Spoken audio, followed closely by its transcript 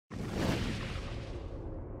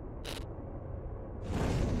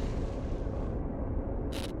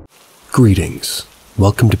Greetings.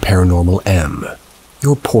 Welcome to Paranormal M,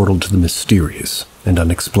 your portal to the mysterious and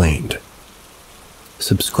unexplained.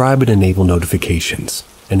 Subscribe and enable notifications,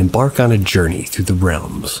 and embark on a journey through the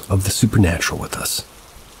realms of the supernatural with us.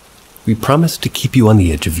 We promise to keep you on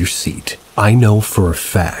the edge of your seat. I know for a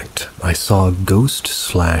fact I saw a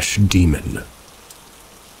ghost/demon.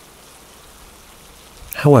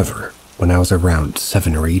 However, when I was around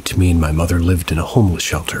 7 or 8, me and my mother lived in a homeless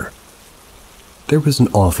shelter. There was an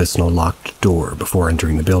office and a locked door before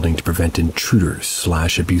entering the building to prevent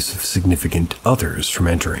intruders/abusive significant others from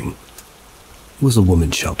entering. It was a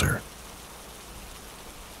woman's shelter.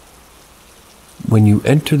 When you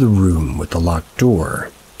enter the room with the locked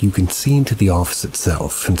door, you can see into the office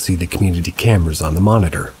itself and see the community cameras on the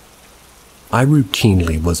monitor. I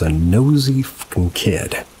routinely was a nosy fucking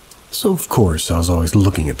kid, so of course I was always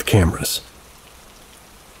looking at the cameras.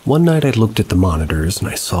 One night I looked at the monitors and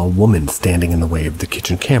I saw a woman standing in the way of the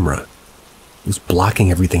kitchen camera. It was blocking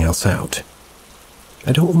everything else out.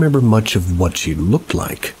 I don't remember much of what she looked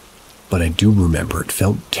like, but I do remember it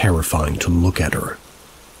felt terrifying to look at her.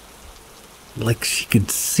 Like she could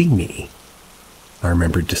see me. I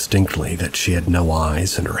remember distinctly that she had no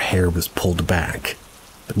eyes and her hair was pulled back,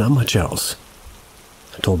 but not much else.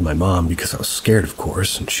 I told my mom because I was scared, of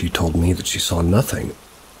course, and she told me that she saw nothing.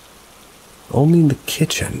 Only in the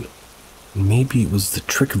kitchen. Maybe it was the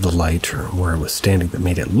trick of the light or where I was standing that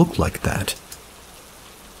made it look like that.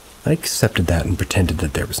 I accepted that and pretended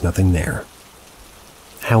that there was nothing there.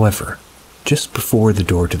 However, just before the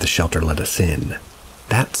door to the shelter let us in,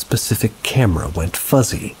 that specific camera went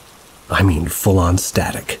fuzzy. I mean, full-on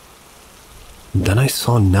static. Then I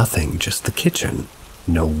saw nothing, just the kitchen.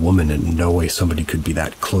 No woman, and no way somebody could be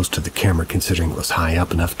that close to the camera considering it was high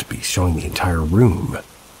up enough to be showing the entire room.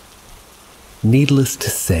 Needless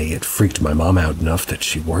to say, it freaked my mom out enough that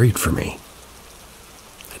she worried for me.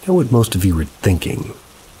 I know what most of you were thinking.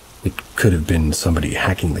 It could have been somebody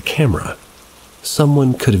hacking the camera.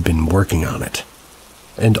 Someone could have been working on it.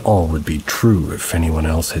 And all would be true if anyone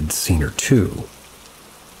else had seen her too.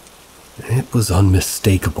 It was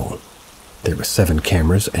unmistakable. There were 7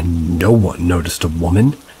 cameras and no one noticed a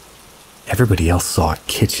woman. Everybody else saw a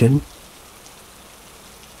kitchen.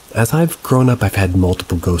 As I've grown up, I've had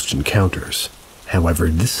multiple ghost encounters. However,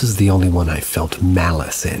 this is the only one I felt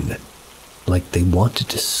malice in. Like they wanted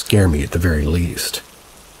to scare me at the very least.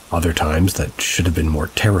 Other times that should have been more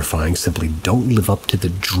terrifying simply don't live up to the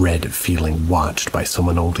dread of feeling watched by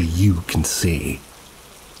someone only you can see.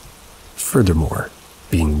 Furthermore,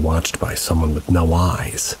 being watched by someone with no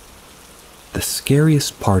eyes. The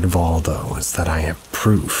scariest part of all, though, is that I have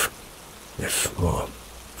proof.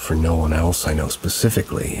 For no one else I know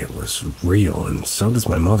specifically, it was real, and so does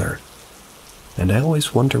my mother. And I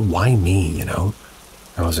always wonder why me, I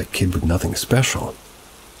was a kid with nothing special.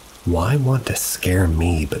 Why want to scare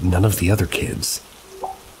me, but none of the other kids?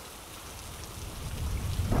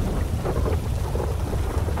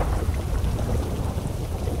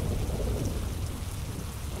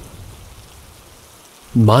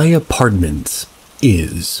 My apartment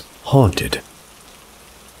is haunted.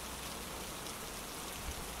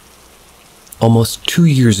 Almost 2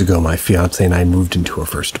 years ago, my fiancé and I moved into our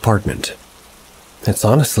first apartment. It's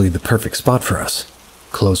honestly the perfect spot for us.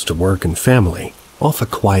 Close to work and family, off a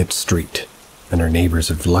quiet street, and our neighbors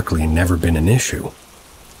have luckily never been an issue.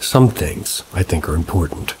 Some things I think are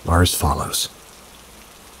important are as follows.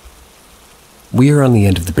 We are on the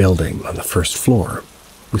end of the building, on the first floor.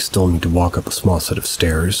 We still need to walk up a small set of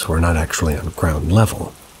stairs, so we're not actually on ground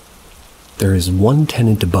level. There is one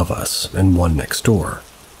tenant above us and one next door.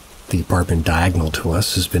 The apartment diagonal to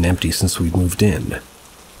us has been empty since we moved in.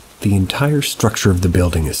 The entire structure of the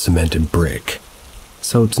building is cement and brick,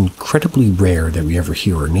 so it's incredibly rare that we ever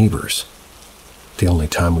hear our neighbors. The only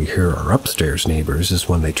time we hear our upstairs neighbors is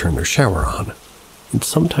when they turn their shower on, and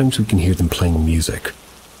sometimes we can hear them playing music,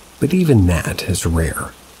 but even that is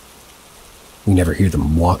rare. We never hear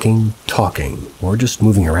them walking, talking, or just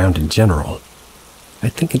moving around in general. I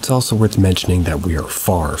think it's also worth mentioning that we are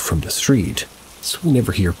far from the street, so we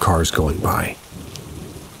never hear cars going by.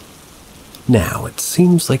 Now, it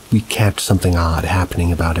seems like we catch something odd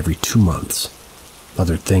happening about every 2 months.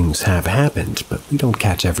 Other things have happened, but we don't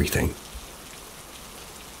catch everything.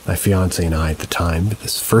 My fiancé and I at the time,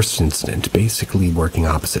 this first incident, basically working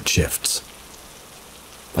opposite shifts.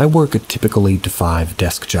 I work a typical 8 to 5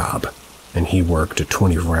 desk job, and he worked a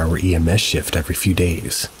 24-hour EMS shift every few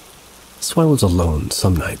days, so I was alone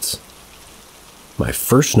some nights. My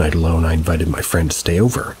first night alone, I invited my friend to stay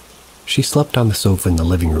over. She slept on the sofa in the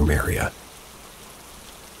living room area.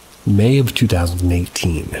 May of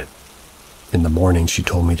 2018. In the morning, she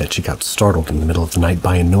told me that she got startled in the middle of the night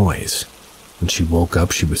by a noise. When she woke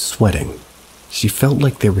up, she was sweating. She felt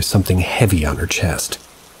like there was something heavy on her chest.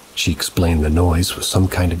 She explained the noise was some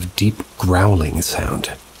kind of deep growling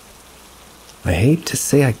sound. I hate to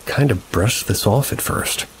say I kind of brushed this off at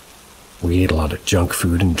first. We ate a lot of junk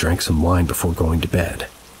food and drank some wine before going to bed.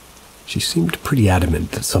 She seemed pretty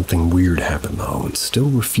adamant that something weird happened though, and still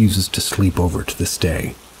refuses to sleep over to this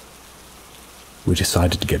day. We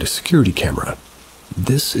decided to get a security camera.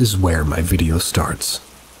 This is where my video starts.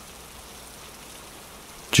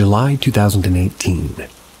 July 2018.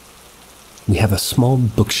 We have a small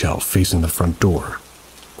bookshelf facing the front door.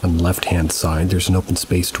 On the left-hand side, there's an open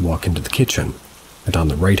space to walk into the kitchen, and on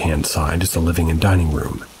the right-hand side is the living and dining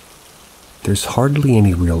room. There's hardly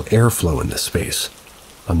any real airflow in this space.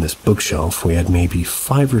 On this bookshelf, we had maybe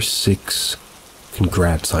 5 or 6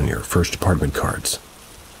 "Congrats on your first apartment" cards.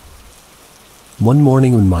 One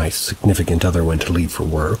morning when my significant other went to leave for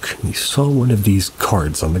work, he saw one of these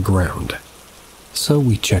cards on the ground. So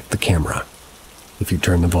we checked the camera. If you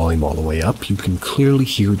turn the volume all the way up, you can clearly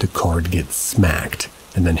hear the card get smacked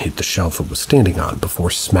and then hit the shelf it was standing on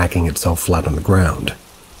before smacking itself flat on the ground.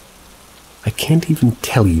 I can't even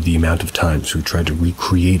tell you the amount of times we tried to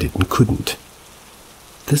recreate it and couldn't.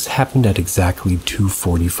 This happened at exactly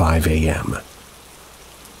 2:45 a.m.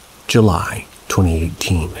 July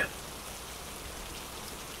 2018.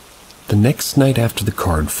 The next night after the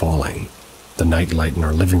card falling, the nightlight in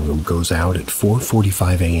our living room goes out at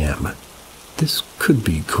 4:45 a.m. This could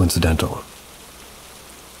be coincidental.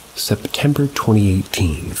 September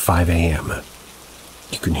 2018, 5 a.m.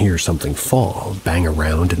 You can hear something fall, bang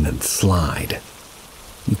around, and then slide.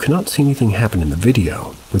 You cannot see anything happen in the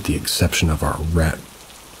video, with the exception of our rat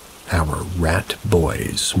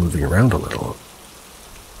boys moving around a little.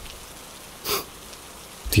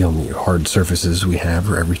 The only hard surfaces we have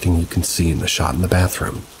are everything you can see in the shot in the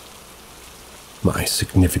bathroom. My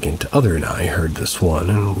significant other and I heard this one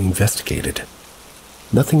and we investigated.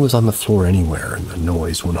 Nothing was on the floor anywhere, and the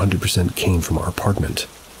noise 100% came from our apartment.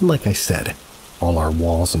 And like I said, all our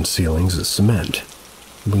walls and ceilings is cement.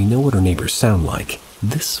 We know what our neighbors sound like.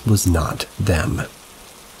 This was not them.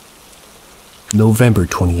 November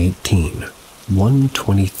 2018,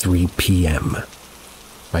 1:23 p.m.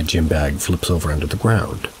 My gym bag flips over onto the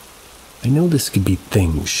ground. I know this could be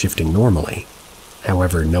things shifting normally.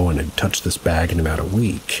 However, no one had touched this bag in about a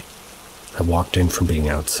week. I walked in from being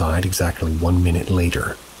outside exactly 1 minute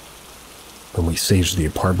later. When we saged the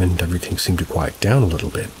apartment, everything seemed to quiet down a little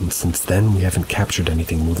bit, and since then we haven't captured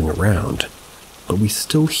anything moving around. But we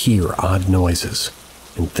still hear odd noises,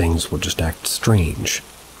 and things will just act strange.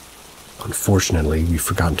 Unfortunately, we've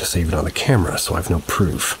forgotten to save it on the camera, so I've no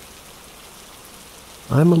proof.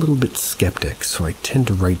 I'm a little bit skeptic, so I tend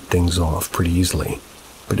to write things off pretty easily,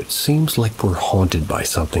 but it seems like we're haunted by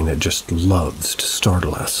something that just loves to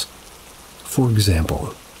startle us. For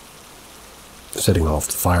example, setting off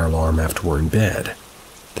the fire alarm after we're in bed.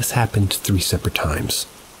 This happened 3 separate times.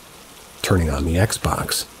 Turning on the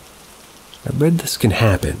Xbox. I read this can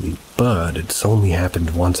happen, but it's only happened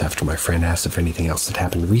once after my friend asked if anything else had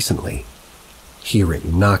happened recently.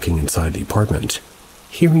 Hearing knocking inside the apartment.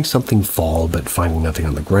 Hearing something fall but finding nothing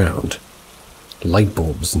on the ground. Light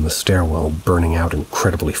bulbs in the stairwell burning out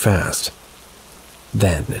incredibly fast.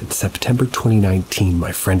 Then, in September 2019,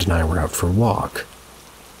 my friend and I were out for a walk.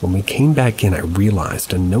 When we came back in, I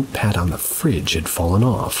realized a notepad on the fridge had fallen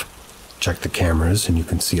off. Check the cameras and you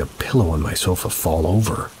can see a pillow on my sofa fall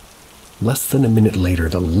over. Less than a minute later,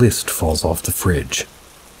 the list falls off the fridge.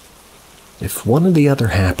 If one or the other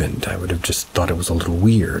happened, I would have just thought it was a little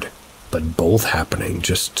weird, but both happening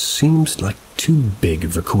just seems like too big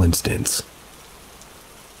of a coincidence.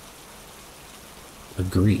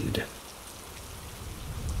 Agreed.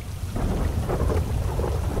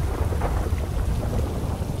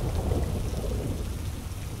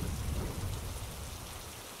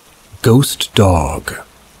 Ghost dog.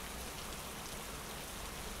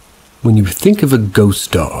 When you think of a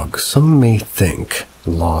ghost dog, some may think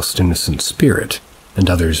lost innocent spirit, and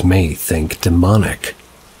others may think demonic.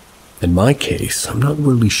 In my case, I'm not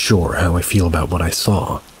really sure how I feel about what I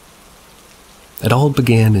saw. It all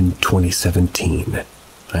began in 2017.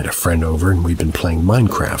 I had a friend over and we'd been playing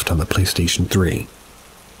Minecraft on the PlayStation 3.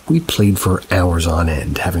 We played for hours on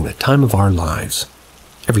end, having the time of our lives.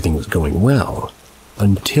 Everything was going well,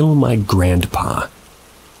 until my grandpa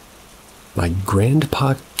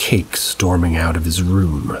cake storming out of his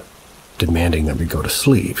room, demanding that we go to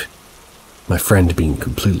sleep. My friend, being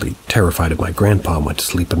completely terrified of my grandpa, went to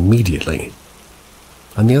sleep immediately.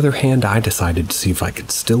 On the other hand, I decided to see if I could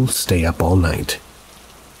still stay up all night.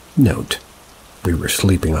 Note, We were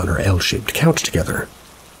sleeping on our L-shaped couch together.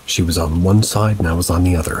 She was on one side and I was on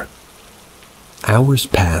the other. Hours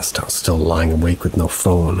passed, I was still lying awake with no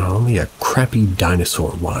phone, only a crappy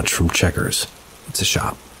dinosaur watch from Checkers. It's a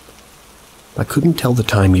shop. I couldn't tell the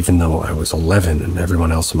time even though I was 11 and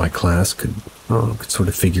everyone else in my class could sort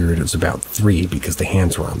of figure it was about 3 because the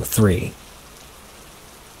hands were on the 3.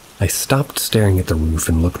 I stopped staring at the roof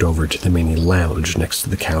and looked over to the mini lounge next to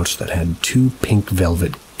the couch that had 2 pink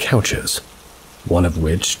velvet couches, one of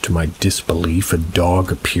which, to my disbelief, a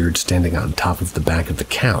dog appeared standing on top of the back of the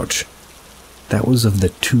couch. That was of the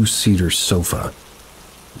 2-seater sofa.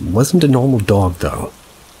 It wasn't a normal dog, though.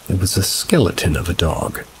 It was a skeleton of a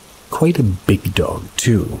dog. Quite a big dog,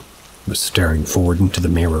 too. It was staring forward into the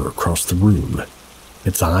mirror across the room,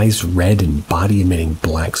 its eyes red and body emitting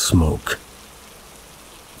black smoke.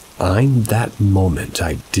 In that moment,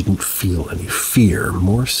 I didn't feel any fear,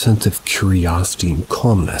 more sense of curiosity and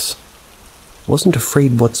calmness. Wasn't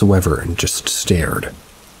afraid whatsoever and just stared.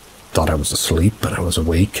 Thought I was asleep, but I was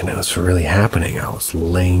awake and it was really happening. I was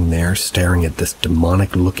laying there staring at this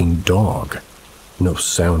demonic-looking dog. No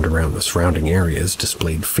sound around the surrounding areas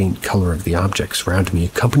displayed faint color of the objects around me,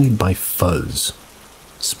 accompanied by fuzz,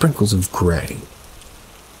 sprinkles of gray.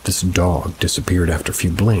 This dog disappeared after a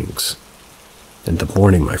few blinks. In the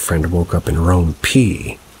morning, my friend woke up in her own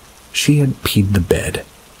pee. She had peed the bed.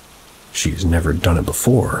 She's never done it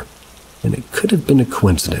before, and it could have been a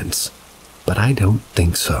coincidence, but I don't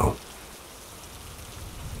think so.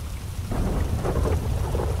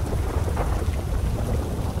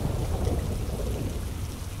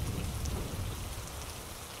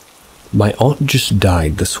 My aunt just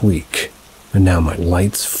died this week, and now my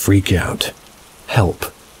lights freak out.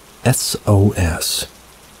 Help. SOS.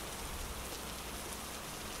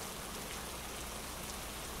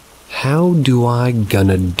 How do I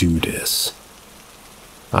gonna do this?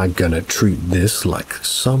 I gonna treat this like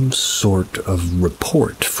some sort of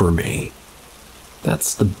report for me.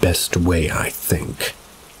 That's the best way, I think.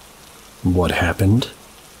 What happened?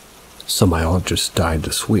 So my aunt just died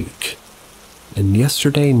this week, and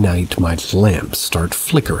yesterday night my lamps start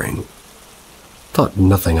flickering. Thought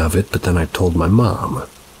nothing of it, but then I told my mom.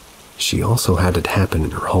 She also had it happen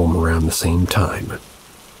in her home around the same time.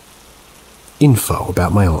 Info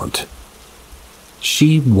about my aunt.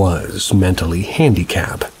 She was mentally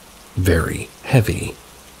handicapped, very heavy,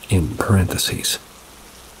 in parentheses.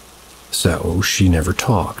 So she never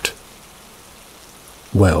talked.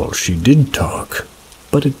 Well, she did talk,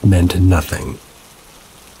 but it meant nothing.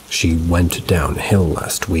 She went downhill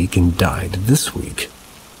last week and died this week.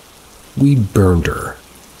 We burned her,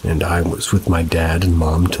 and I was with my dad and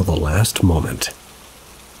mom till the last moment.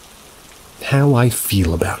 How I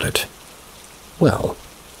feel about it? Well,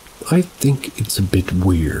 I think it's a bit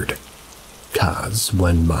weird, 'cause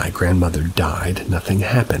when my grandmother died, nothing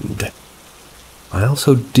happened. I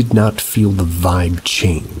also did not feel the vibe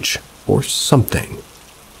change, or something,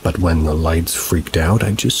 but when the lights freaked out,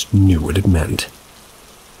 I just knew what it meant.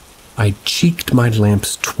 I cheeked my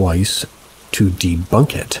lamps twice to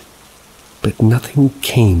debunk it, but nothing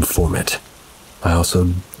came from it. I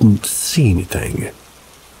also didn't see anything.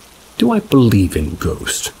 Do I believe in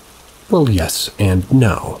ghosts? Well, yes and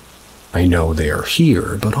no. I know they are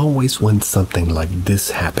here, but always when something like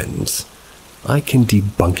this happens, I can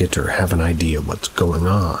debunk it or have an idea what's going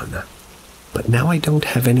on. But now I don't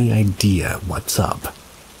have any idea what's up.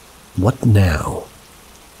 What now?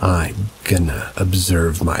 I'm gonna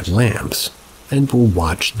observe my lamps, and will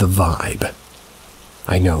watch the vibe.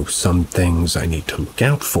 I know some things I need to look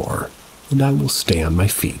out for, and I will stay on my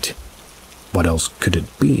feet. What else could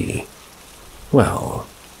it be? Well,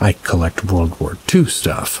 I collect World War II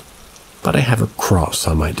stuff, but I have a cross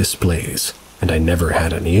on my displays, and I never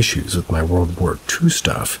had any issues with my World War II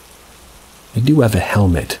stuff. I do have a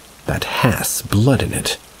helmet that has blood in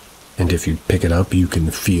it, and if you pick it up you can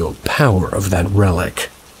feel power of that relic.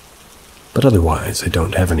 But otherwise I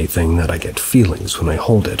don't have anything that I get feelings when I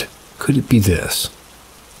hold it. Could it be this?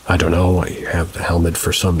 I don't know, I have the helmet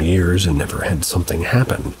for some years and never had something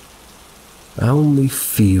happen. I only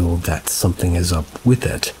feel that something is up with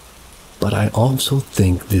it, but I also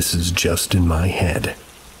think this is just in my head.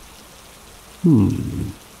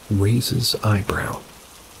 Raises eyebrow.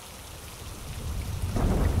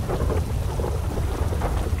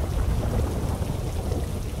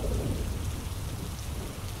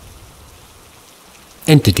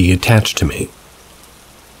 Entity attached to me.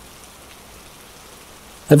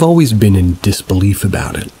 I've always been in disbelief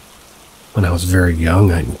about it. When I was very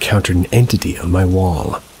young, I encountered an entity on my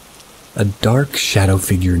wall. A dark shadow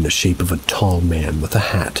figure in the shape of a tall man with a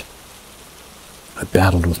hat. I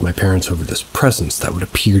battled with my parents over this presence that would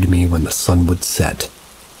appear to me when the sun would set.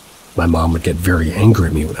 My mom would get very angry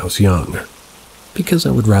at me when I was young, because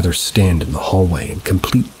I would rather stand in the hallway in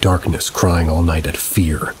complete darkness crying all night at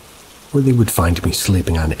fear, or they would find me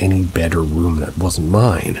sleeping on any bed or room that wasn't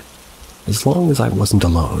mine, as long as I wasn't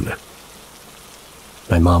alone.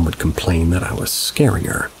 My mom would complain that I was scaring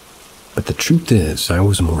her, but the truth is I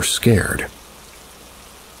was more scared.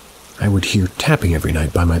 I would hear tapping every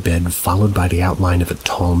night by my bed, followed by the outline of a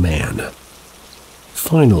tall man.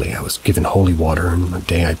 Finally, I was given holy water, and the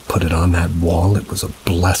day I put it on that wall, it was a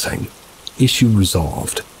blessing. Issue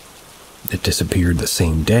resolved. It disappeared the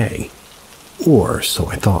same day, or so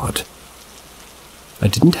I thought. I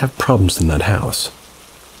didn't have problems in that house.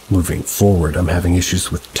 Moving forward, I'm having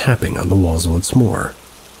issues with tapping on the walls once more.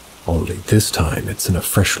 Only this time, it's in a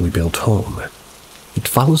freshly built home. It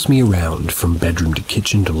follows me around from bedroom to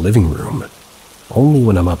kitchen to living room, only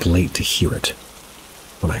when I'm up late to hear it.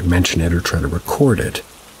 When I mention it or try to record it,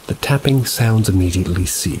 the tapping sounds immediately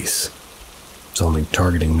cease. It's only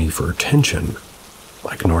targeting me for attention.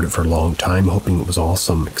 I ignored it for a long time, hoping it was all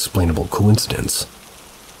some explainable coincidence.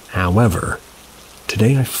 However,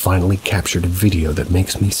 today I finally captured a video that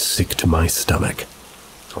makes me sick to my stomach.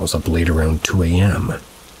 I was up late around 2 a.m.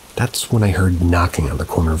 That's when I heard knocking on the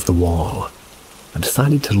corner of the wall. I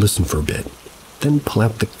decided to listen for a bit, then pull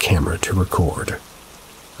out the camera to record.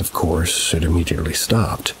 Of course, it immediately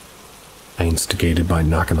stopped. I instigated by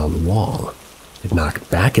knocking on the wall. It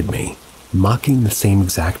knocked back at me, mocking the same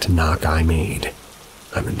exact knock I made.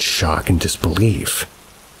 I'm in shock and disbelief.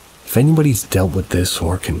 If anybody's dealt with this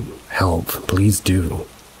or can help, please do.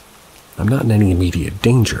 I'm not in any immediate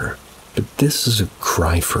danger, but this is a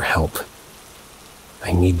cry for help.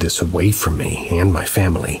 I need this away from me and my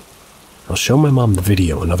family. I'll show my mom the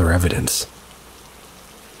video and other evidence.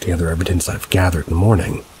 The other evidence I've gathered in the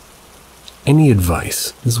morning. Any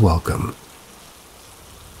advice is welcome.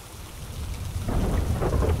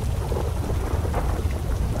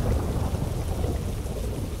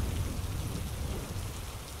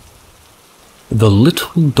 The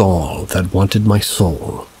little doll that wanted my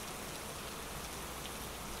soul.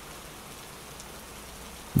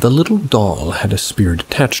 The little doll had a spirit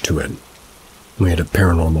attached to it. We had a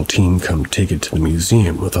paranormal team come take it to the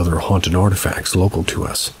museum with other haunted artifacts local to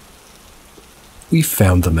us. We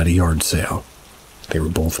found them at a yard sale. They were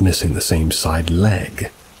both missing the same side leg.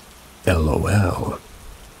 LOL.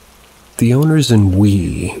 The owners and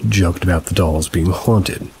we joked about the dolls being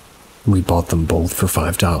haunted. We bought them both for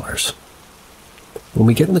 $5. When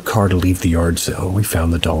we get in the car to leave the yard sale, we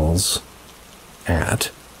found the dolls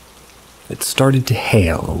It started to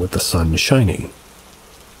hail with the sun shining.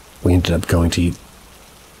 We ended up going to eat.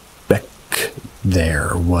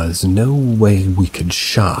 There was no way we could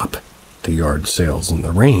shop the yard sales in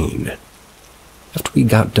the rain. After we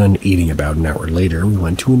got done eating about an hour later, we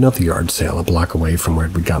went to another yard sale a block away from where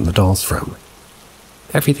we'd gotten the dolls from.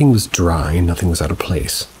 Everything was dry and nothing was out of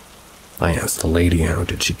place. I asked the lady how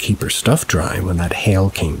did she keep her stuff dry when that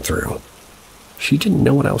hail came through. She didn't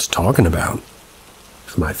know what I was talking about.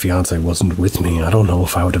 If my fiance wasn't with me, I don't know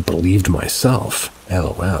if I would have believed myself.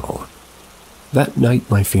 LOL. That night,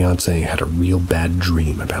 my fiance had a real bad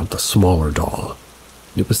dream about the smaller doll.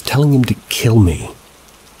 It was telling him to kill me.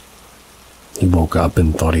 He woke up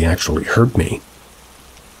and thought he actually hurt me.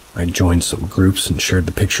 I joined some groups and shared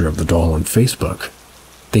the picture of the doll on Facebook.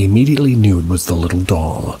 They immediately knew it was the little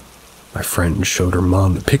doll. My friend showed her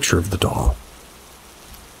mom the picture of the doll.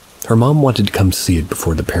 Her mom wanted to come see it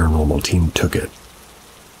before the paranormal team took it.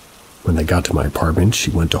 When they got to my apartment, she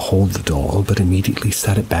went to hold the doll, but immediately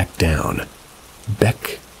set it back down.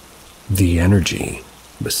 The energy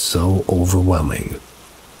was so overwhelming.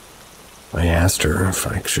 I asked her if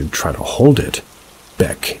I should try to hold it.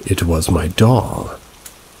 It was my doll.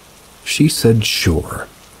 She said sure.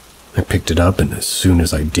 I picked it up, and as soon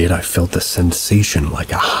as I did, I felt the sensation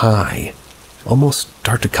like a high, almost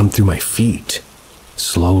start to come through my feet,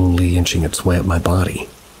 slowly inching its way up my body.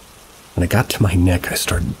 When it got to my neck, I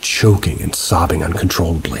started choking and sobbing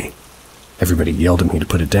uncontrollably. Everybody yelled at me to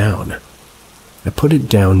put it down. I put it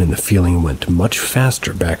down, and the feeling went much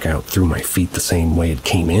faster back out through my feet the same way it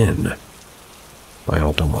came in. My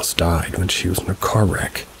aunt almost died when she was in a car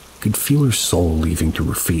wreck. I could feel her soul leaving through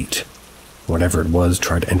her feet. Whatever it was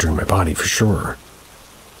tried entering my body for sure.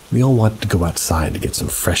 We all wanted to go outside to get some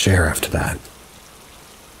fresh air after that.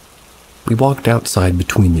 We walked outside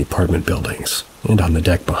between the apartment buildings, and on the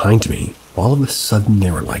deck behind me, all of a sudden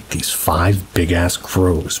there were like these 5 big-ass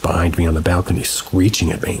crows behind me on the balcony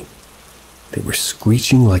screeching at me. They were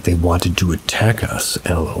screeching like they wanted to attack us,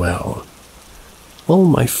 LOL. Well,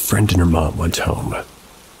 my friend and her mom went home.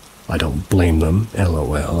 I don't blame them,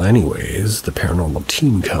 LOL. Anyways, the paranormal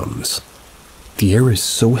team comes. The air is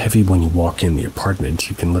so heavy when you walk in the apartment,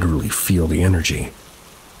 you can literally feel the energy.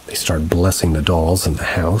 They start blessing the dolls in the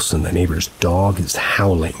house, and the neighbor's dog is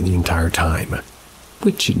howling the entire time,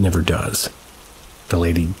 which it never does. The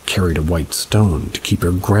lady carried a white stone to keep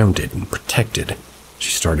her grounded and protected.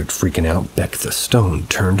 She started freaking out. Beck, the stone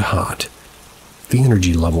turned hot. The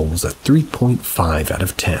energy level was a 3.5 out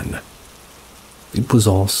of 10. It was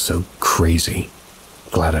all so crazy.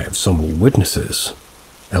 Glad I have so many witnesses.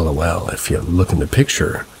 LOL, if you look in the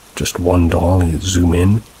picture, just one doll and you zoom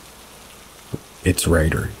in, its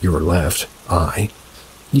right or your left eye,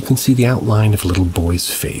 you can see the outline of a little boy's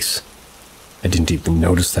face. I didn't even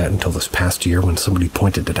notice that until this past year when somebody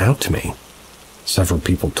pointed it out to me. Several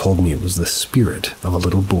people told me it was the spirit of a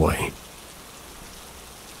little boy.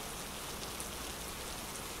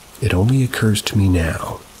 It only occurs to me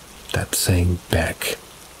now that saying Beck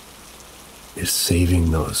is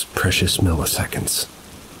saving those precious milliseconds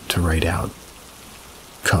to write out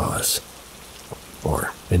cause,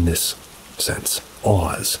 or in this sense,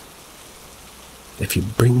 Oz. If you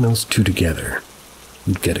bring those two together,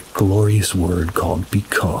 you get a glorious word called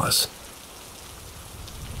because.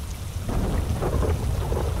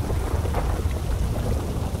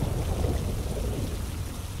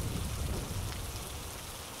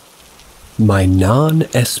 My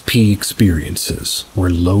non-SP experiences were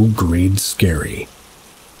low-grade scary.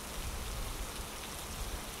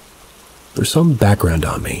 For some background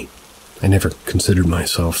on me, I never considered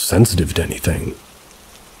myself sensitive to anything,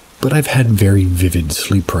 but I've had very vivid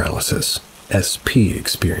sleep paralysis, SP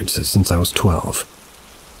experiences since I was 12.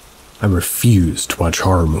 I refuse to watch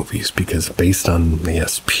horror movies because based on the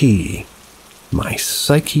SP, my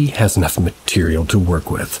psyche has enough material to work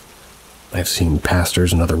with. I've seen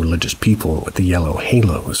pastors and other religious people with the yellow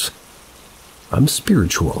halos. I'm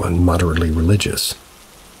spiritual and moderately religious.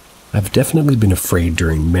 I've definitely been afraid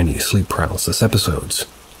during many sleep paralysis episodes,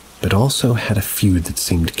 but also had a few that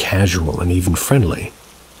seemed casual and even friendly.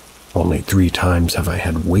 Only 3 times have I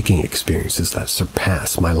had waking experiences that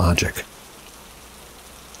surpass my logic.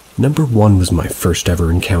 Number 1 was my first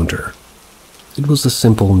ever encounter. It was a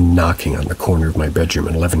simple knocking on the corner of my bedroom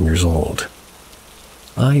at 11 years old.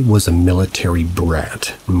 I was a military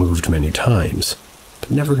brat, moved many times,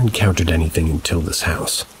 but never encountered anything until this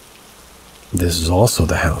house. This is also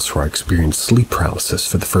the house where I experienced sleep paralysis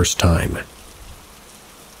for the first time.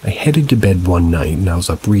 I headed to bed one night and I was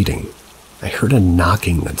up reading. I heard a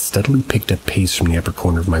knocking that steadily picked up pace from the upper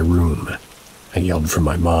corner of my room. I yelled for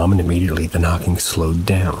my mom and immediately the knocking slowed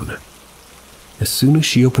down. As soon as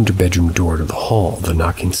she opened her bedroom door to the hall, the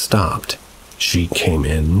knocking stopped. She came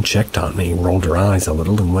in, checked on me, rolled her eyes a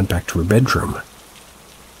little, and went back to her bedroom.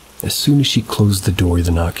 As soon as she closed the door,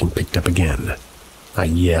 the knocking picked up again. I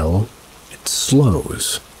yell, it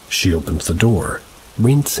slows. She opens the door,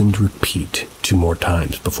 rinse and repeat 2 more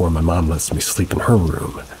times before my mom lets me sleep in her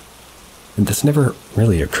room. And this never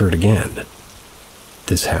really occurred again.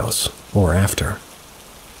 This house, or after.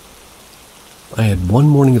 I had one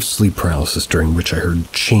morning of sleep paralysis during which I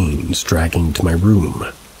heard chains dragging to my room.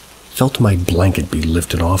 Felt my blanket be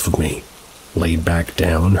lifted off of me. Laid back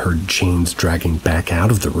down, heard chains dragging back out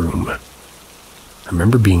of the room. I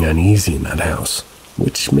remember being uneasy in that house,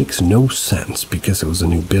 which makes no sense because it was a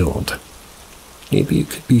new build. Maybe it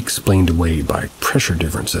could be explained away by pressure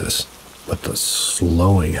differences, but the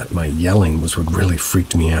slowing at my yelling was what really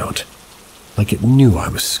freaked me out. Like it knew I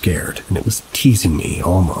was scared, and it was teasing me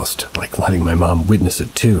almost, like letting my mom witness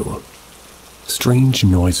it too. Strange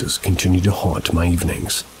noises continued to haunt my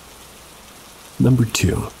evenings. Number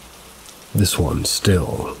 2. This one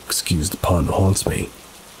still, excuse the pun, haunts me.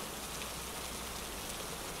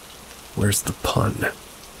 Where's the pun?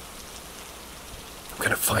 I'm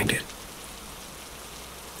gonna find it.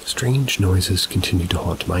 Strange noises continue to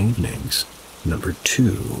haunt my evenings. Number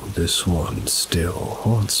 2. This one still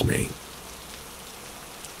haunts me.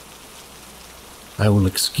 I will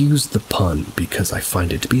excuse the pun because I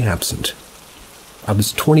find it to be absent. I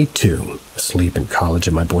was 22, asleep in college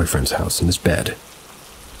at my boyfriend's house in his bed.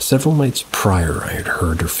 Several nights prior, I had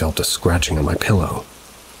heard or felt a scratching on my pillow.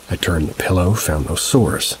 I turned the pillow, found no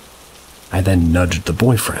source. I then nudged the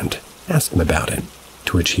boyfriend, asked him about it,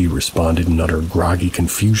 to which he responded in utter groggy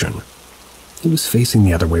confusion. He was facing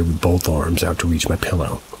the other way with both arms out to reach my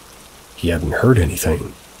pillow. He hadn't heard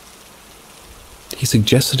anything. He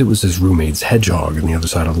suggested it was his roommate's hedgehog on the other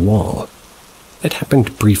side of the wall. It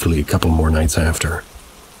happened briefly a couple more nights after.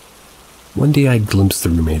 One day I glimpsed the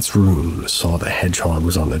roommate's room, saw the hedgehog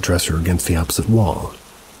was on the dresser against the opposite wall.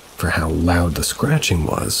 For how loud the scratching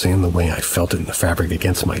was, and the way I felt it in the fabric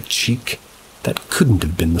against my cheek, That couldn't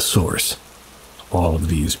have been the source. All of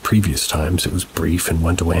these previous times it was brief and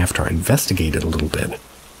went away after I investigated a little bit.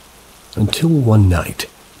 Until one night,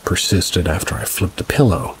 persisted after I flipped the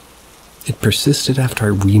pillow. It persisted after I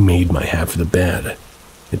remade my half of the bed.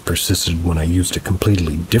 It persisted when I used a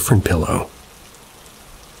completely different pillow.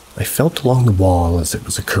 I felt along the wall as it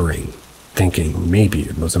was occurring, thinking maybe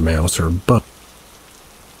it was a mouse or a bug.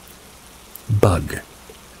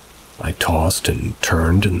 I tossed and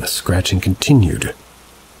turned and the scratching continued.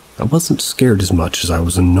 I wasn't scared as much as I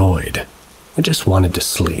was annoyed. I just wanted to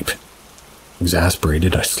sleep.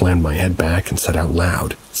 Exasperated, I slammed my head back and said out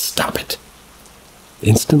loud, "Stop it!"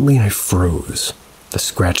 Instantly I froze. The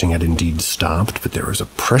scratching had indeed stopped, but there was a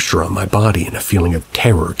pressure on my body and a feeling of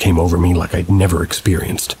terror came over me like I'd never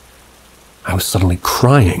experienced. I was suddenly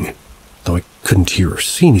crying, though I couldn't hear or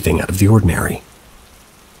see anything out of the ordinary.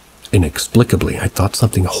 Inexplicably, I thought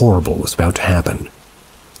something horrible was about to happen.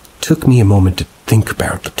 It took me a moment to think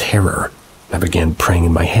about the terror. I began praying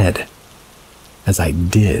in my head. As I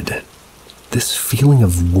did, this feeling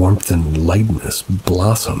of warmth and lightness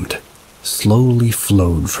blossomed, slowly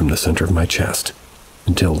flowed from the center of my chest,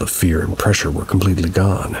 until the fear and pressure were completely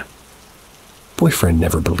gone. Boyfriend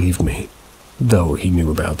never believed me, though he knew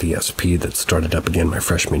about the SP that started up again my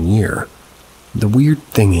freshman year. The weird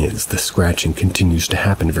thing is, the scratching continues to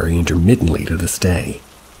happen very intermittently to this day.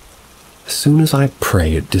 As soon as I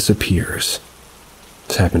pray, it disappears.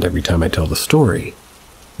 It's happened every time I tell the story,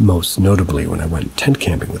 most notably when I went tent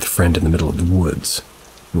camping with a friend in the middle of the woods.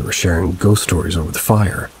 We were sharing ghost stories over the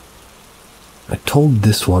fire. I told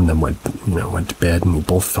this one, then went to bed, and we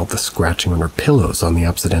both felt the scratching on our pillows on the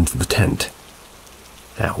opposite ends of the tent.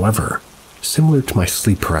 However, similar to my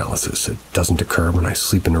sleep paralysis, it doesn't occur when I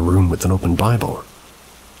sleep in a room with an open Bible.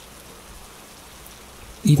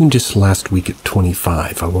 Even just last week at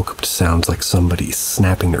 25, I woke up to sounds like somebody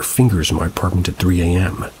snapping their fingers in my apartment at 3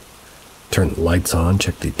 a.m. Turned the lights on,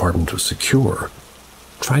 checked the apartment was secure.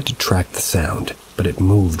 Tried to track the sound, but it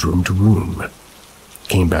moved room to room.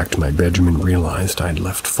 Came back to my bedroom and realized I'd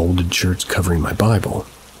left folded shirts covering my Bible.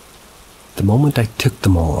 The moment I took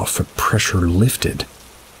them off, a pressure lifted,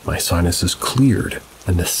 my sinuses cleared,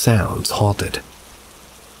 and the sounds halted.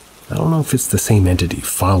 I don't know if it's the same entity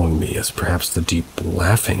following me as perhaps the deep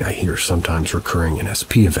laughing I hear sometimes recurring in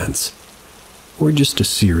SP events, or just a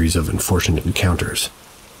series of unfortunate encounters.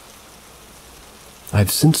 I've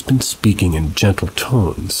since been speaking in gentle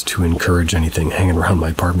tones to encourage anything hanging around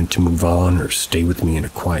my apartment to move on or stay with me in a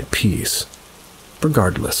quiet peace.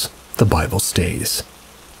 Regardless, the Bible stays.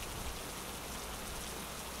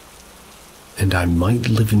 And I might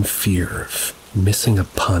live in fear of missing a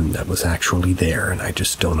pun that was actually there and I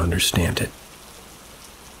just don't understand it.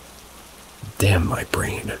 Damn my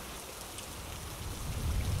brain.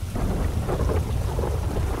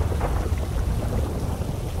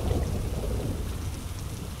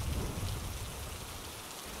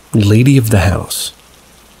 Lady of the House.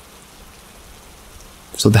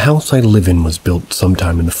 So the house I live in was built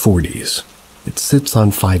sometime in the 40s. It sits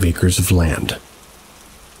on 5 acres of land.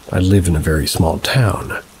 I live in a very small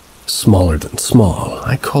town. Smaller than small.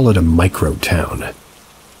 I call it a micro town.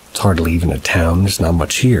 It's hardly even a town, there's not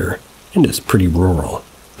much here, and it's pretty rural,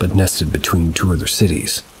 but nested between 2 other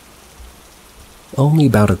cities. Only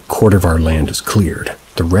about a quarter of our land is cleared.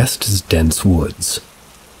 The rest is dense woods.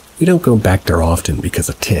 We don't go back there often because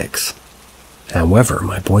of ticks. However,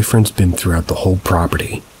 my boyfriend's been throughout the whole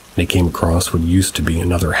property, and he came across what used to be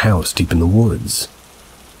another house deep in the woods.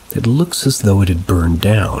 It looks as though it had burned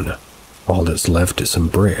down. All that's left is some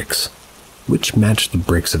bricks, which match the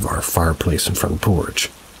bricks of our fireplace and front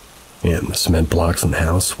porch, and the cement blocks in the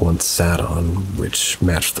house once sat on, which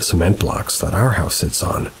match the cement blocks that our house sits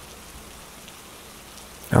on.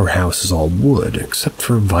 Our house is all wood, except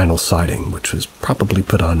for vinyl siding, which was probably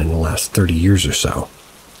put on in the last 30 years or so.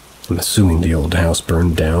 I'm assuming the old house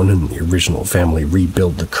burned down and the original family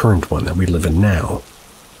rebuilt the current one that we live in now.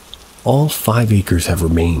 All 5 acres have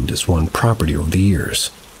remained as one property over the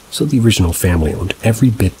years, so the original family owned every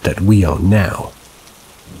bit that we own now.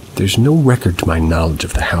 There's no record to my knowledge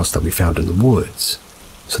of the house that we found in the woods,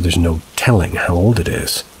 so there's no telling how old it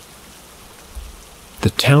is. The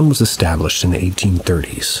town was established in the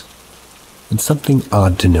 1830s, and something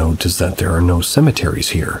odd to note is that there are no cemeteries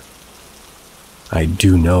here. I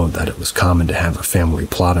do know that it was common to have a family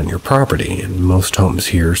plot on your property, and most homes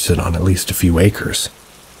here sit on at least a few acres.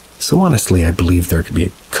 So honestly, I believe there could be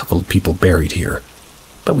a couple of people buried here,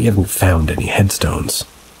 but we haven't found any headstones.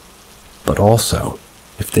 But also,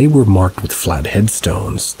 if they were marked with flat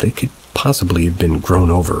headstones, they could possibly have been grown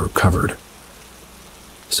over or covered.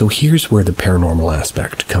 So here's where the paranormal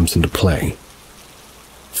aspect comes into play.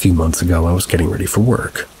 A few months ago, I was getting ready for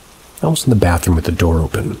work. I was in the bathroom with the door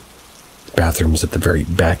open. The bathroom was at the very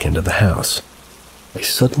back end of the house. I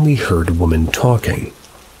suddenly heard a woman talking.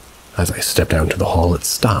 As I stepped out into the hall, it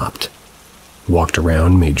stopped. Walked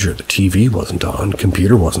around, made sure the TV wasn't on,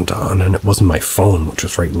 computer wasn't on, and it wasn't my phone, which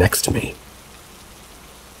was right next to me.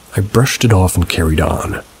 I brushed it off and carried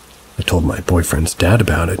on. I told my boyfriend's dad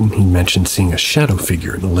about it, and he mentioned seeing a shadow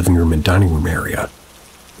figure in the living room and dining room area,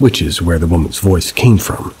 which is where the woman's voice came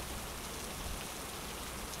from.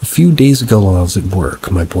 A few days ago while I was at work,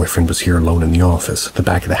 my boyfriend was here alone in the office at the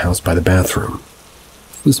back of the house by the bathroom.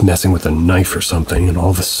 He was messing with a knife or something, and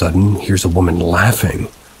all of a sudden, here's a woman laughing.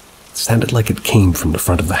 It sounded like it came from the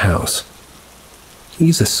front of the house.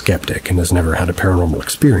 He's a skeptic and has never had a paranormal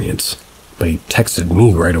experience, but he texted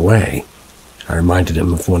me right away. I reminded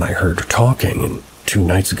him of when I heard her talking, and 2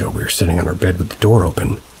 nights ago we were sitting on our bed with the door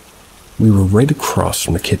open. We were right across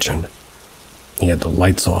from the kitchen. He had the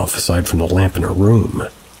lights off aside from the lamp in our room.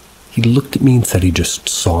 He looked at me and said he just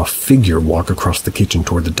saw a figure walk across the kitchen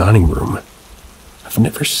toward the dining room. I've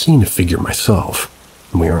never seen a figure myself,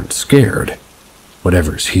 and we aren't scared.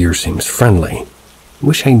 Whatever's here seems friendly. I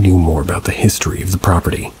wish I knew more about the history of the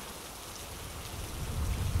property.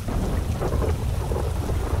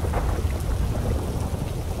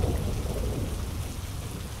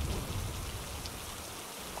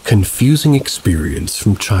 Confusing experience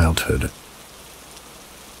from childhood.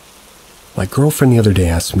 My girlfriend the other day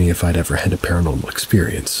asked me if I'd ever had a paranormal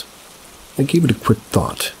experience. I gave it a quick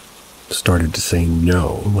thought. Started to say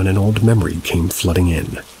no when an old memory came flooding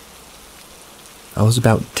in. I was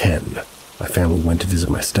about 10. My family went to visit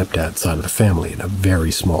my stepdad's side of the family in a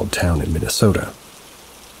very small town in Minnesota.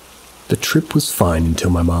 The trip was fine until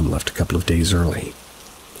my mom left a couple of days early.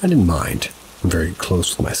 I didn't mind. I'm very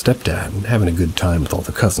close with my stepdad and having a good time with all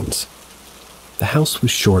the cousins. The house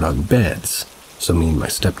was short on beds, so me and my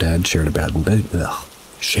stepdad shared a bed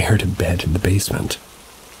in the basement.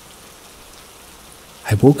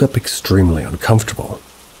 I woke up extremely uncomfortable.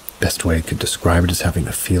 Best way I could describe it is having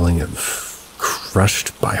the feeling of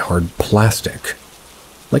crushed by hard plastic,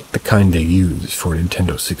 like the kind they use for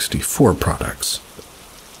Nintendo 64 products.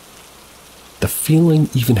 The feeling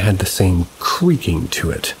even had the same creaking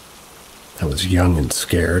to it. I was young and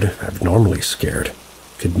scared, abnormally scared,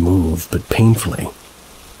 could move but painfully.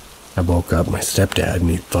 I woke up my stepdad and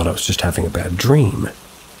he thought I was just having a bad dream,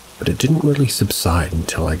 but it didn't really subside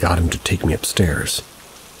until I got him to take me upstairs.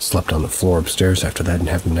 Slept on the floor upstairs after that and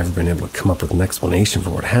have never been able to come up with an explanation for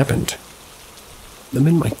what happened. I'm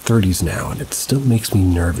in my 30s now and it still makes me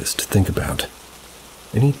nervous to think about.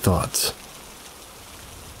 Any thoughts?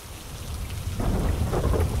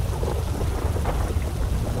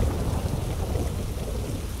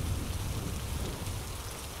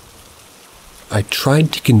 I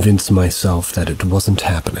tried to convince myself that it wasn't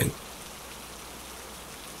happening.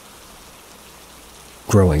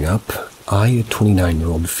 Growing up, I, a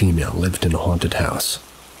 29-year-old female, lived in a haunted house.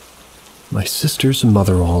 My sisters and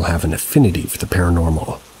mother all have an affinity for the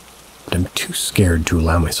paranormal, but I'm too scared to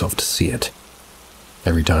allow myself to see it.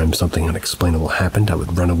 Every time something unexplainable happened, I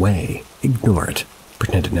would run away, ignore it,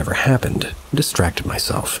 pretend it never happened, and distracted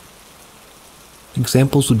myself.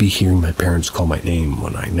 Examples would be hearing my parents call my name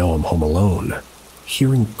when I know I'm home alone,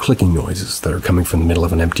 hearing clicking noises that are coming from the middle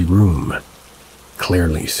of an empty room,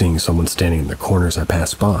 clearly seeing someone standing in the corner as I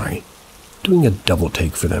pass by, doing a double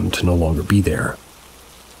take for them to no longer be there.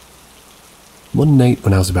 One night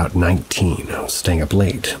when I was about 19, I was staying up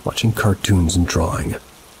late, watching cartoons and drawing. It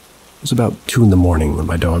was about 2 a.m. when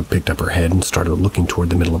my dog picked up her head and started looking toward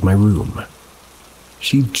the middle of my room.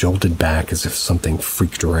 She jolted back as if something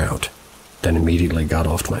freaked her out, then immediately got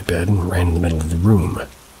off to my bed and ran in the middle of the room,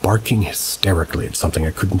 barking hysterically at something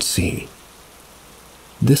I couldn't see.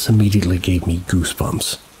 This immediately gave me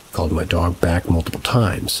goosebumps. Called my dog back multiple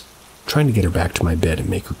times, trying to get her back to my bed and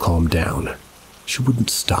make her calm down. She wouldn't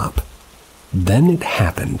stop. Then it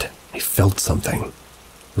happened. I felt something.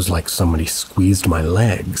 It was like somebody squeezed my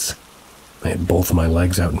legs. I had both of my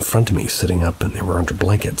legs out in front of me, sitting up, and they were under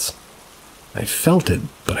blankets. I felt it,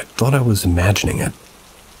 but I thought I was imagining it.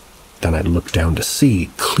 Then I looked down to see,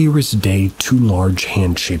 clear as day, 2 large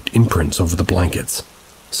hand-shaped imprints over the blankets,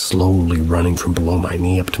 slowly running from below my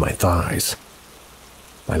knee up to my thighs.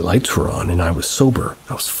 My lights were on and I was sober.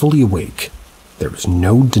 I was fully awake. There was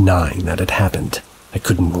no denying that it happened. I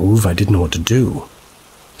couldn't move. I didn't know what to do.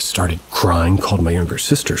 I started crying, called my younger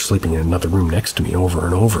sister, sleeping in another room next to me, over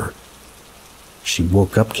and over. She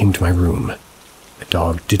woke up, came to my room. My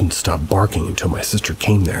dog didn't stop barking until my sister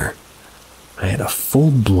came there. I had a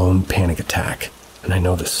full-blown panic attack, and I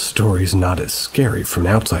know this story's not as scary from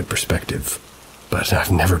an outside perspective, but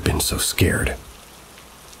I've never been so scared.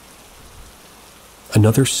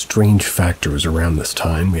 Another strange factor was around this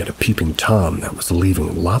time we had a peeping Tom that was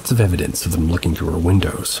leaving lots of evidence of them looking through our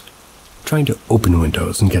windows, trying to open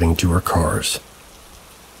windows and getting into our cars.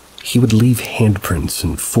 He would leave handprints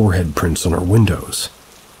and forehead prints on our windows,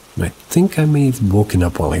 and I think I may have woken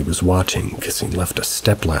up while he was watching because he left a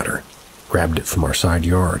stepladder, grabbed it from our side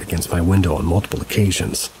yard against my window on multiple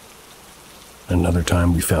occasions. Another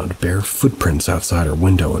time we found bare footprints outside our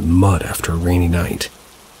window in mud after a rainy night.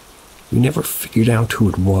 We never figured out who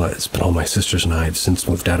it was, but all my sisters and I have since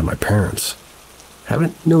moved out of my parents.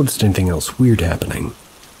 Haven't noticed anything else weird happening.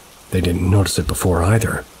 They didn't notice it before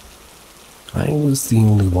either. I was the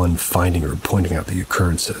only one finding or pointing out the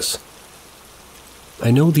occurrences.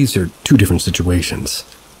 I know these are two different situations,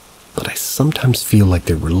 but I sometimes feel like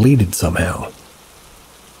they're related somehow.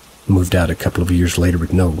 Moved out a couple of years later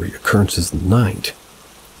with no reoccurrences in the night.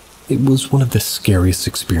 It was one of the scariest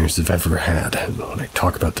experiences I've ever had, and when I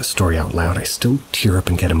talk about this story out loud, I still tear up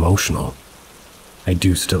and get emotional. I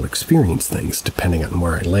do still experience things depending on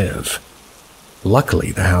where I live.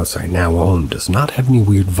 Luckily, the house I now own does not have any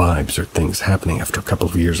weird vibes or things happening after a couple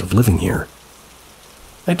of years of living here.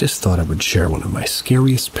 I just thought I would share one of my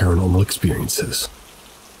scariest paranormal experiences.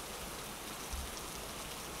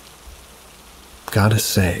 Gotta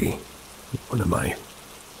say, one of my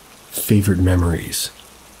favorite memories.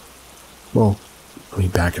 Well, let me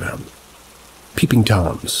back it up. Peeping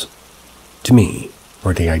Toms, to me,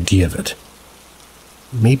 or the idea of it,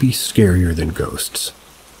 may be scarier than ghosts,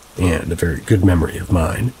 and a very good memory of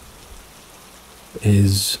mine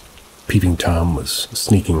is Peeping Tom was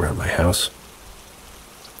sneaking around my house,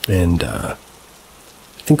 and I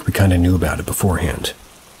think we kind of knew about it beforehand.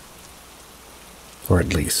 Or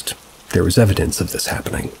at least, there was evidence of this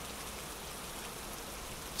happening.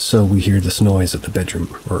 So we hear this noise at the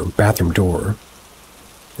bedroom or bathroom door,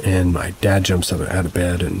 and my dad jumps out of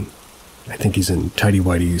bed, and I think he's in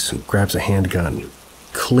tighty-whities and grabs a handgun,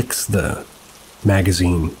 clicks the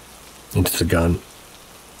magazine into the gun,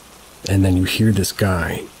 and then you hear this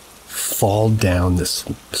guy fall down this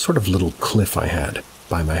sort of little cliff I had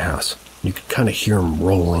by my house. You could kind of hear him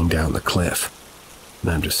rolling down the cliff, and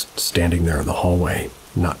I'm just standing there in the hallway,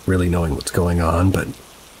 not really knowing what's going on, but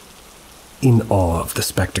in awe of the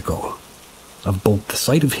spectacle of both the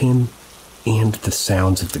sight of him and the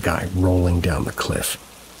sounds of the guy rolling down the cliff.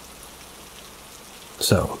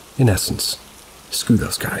 So, in essence, screw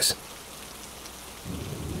those guys.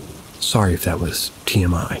 Sorry if that was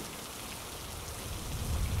TMI.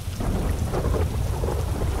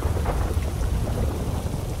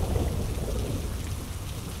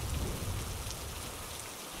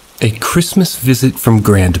 A Christmas visit from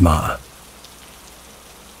Grandma.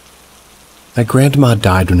 My grandma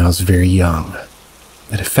died when I was very young.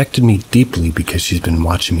 It affected me deeply because she's been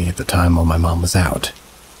watching me at the time while my mom was out.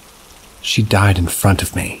 She died in front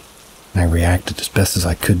of me, and I reacted as best as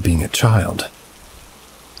I could being a child.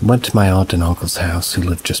 I went to my aunt and uncle's house who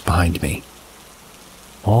lived just behind me.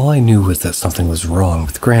 All I knew was that something was wrong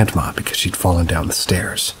with Grandma because she'd fallen down the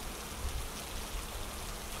stairs.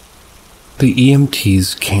 The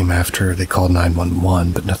EMTs came after. They called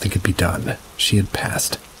 911, but nothing could be done. She had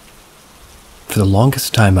passed. For the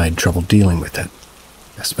longest time, I had trouble dealing with it.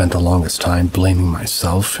 I spent the longest time blaming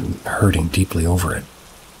myself and hurting deeply over it.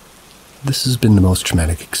 This has been the most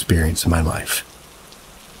traumatic experience of my life.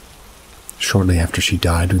 Shortly after she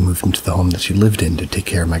died, we moved into the home that she lived in to take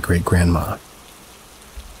care of my great-grandma.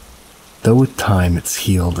 Though with time it's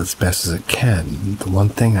healed as best as it can, the one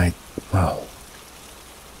thing I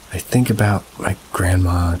think about my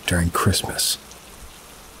grandma during Christmas.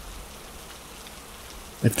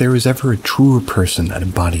 If there was ever a truer person that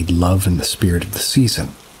embodied love and the spirit of the season,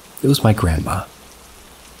 it was my grandma.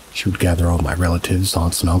 She would gather all my relatives,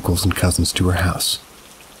 aunts and uncles and cousins to her house.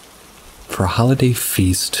 For a holiday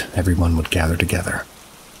feast, everyone would gather together.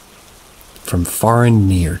 From far and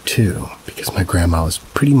near, too, because my grandma was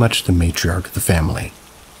pretty much the matriarch of the family.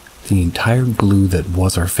 The entire glue that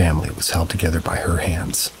was our family was held together by her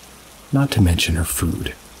hands, not to mention her food.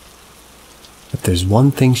 If there's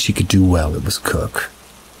one thing she could do well, it was cook.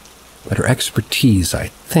 But her expertise, I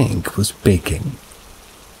think, was baking.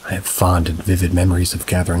 I have fond and vivid memories of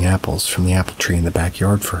gathering apples from the apple tree in the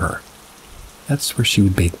backyard for her. That's where she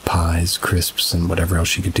would bake pies, crisps, and whatever else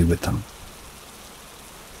she could do with them.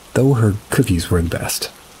 Though her cookies were the best.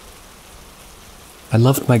 I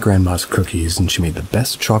loved my grandma's cookies, and she made the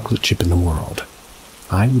best chocolate chip in the world.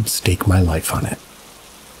 I would stake my life on it.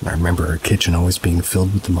 And I remember her kitchen always being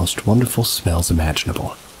filled with the most wonderful smells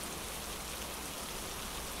imaginable.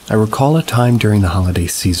 I recall a time during the holiday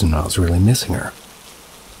season when I was really missing her.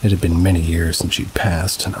 It had been many years since she'd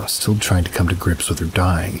passed, and I was still trying to come to grips with her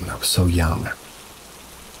dying, and I was so young.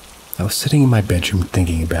 I was sitting in my bedroom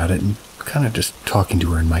thinking about it and kind of just talking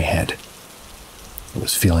to her in my head. I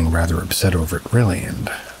was feeling rather upset over it, really, and,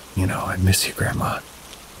 I miss you, Grandma.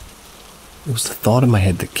 It was the thought in my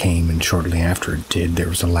head that came, and shortly after it did, there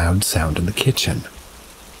was a loud sound in the kitchen.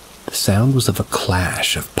 The sound was of a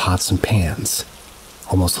clash of pots and pans,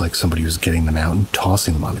 almost like somebody was getting them out and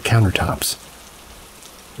tossing them on the countertops.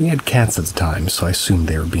 We had cats at the time, so I assumed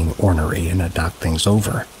they were being ornery and had knocked things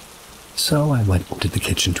over. So I went into the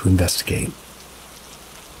kitchen to investigate.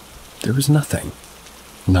 There was nothing.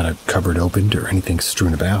 Not a cupboard opened or anything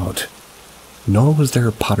strewn about. Nor was there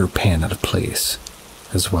a pot or pan out of place,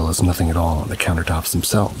 as well as nothing at all on the countertops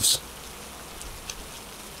themselves.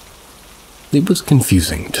 It was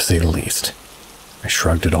confusing, to say the least. I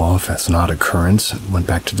shrugged it off as an odd occurrence and went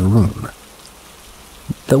back to the room.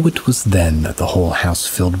 Though it was then that the whole house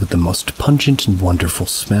filled with the most pungent and wonderful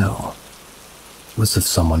smell. It was of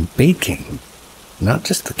someone baking. Not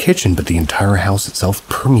just the kitchen, but the entire house itself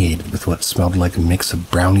permeated with what smelled like a mix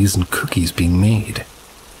of brownies and cookies being made.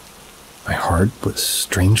 My heart was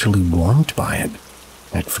strangely warmed by it.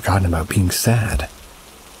 I'd forgotten about being sad.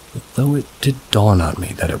 Though it did dawn on me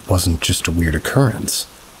that it wasn't just a weird occurrence.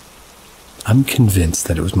 I'm convinced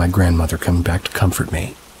that it was my grandmother coming back to comfort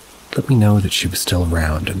me, let me know that she was still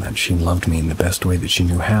around and that she loved me in the best way that she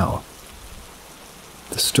knew how.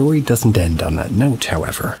 The story doesn't end on that note,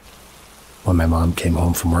 however. When my mom came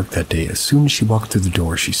home from work that day, as soon as she walked through the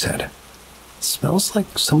door, she said, "It smells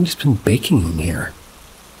like somebody's been baking in here.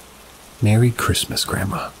 Merry Christmas,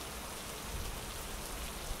 Grandma."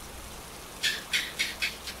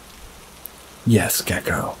 Yes,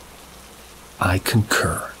 Gecko. I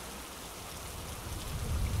concur.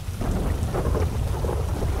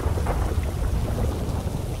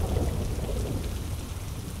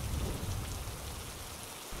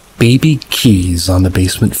 Baby keys on the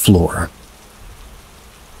basement floor.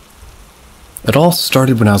 It all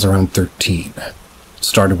started when I was around 13. It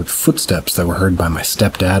started with footsteps that were heard by my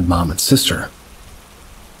stepdad, mom, and sister.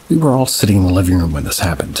 We were all sitting in the living room when this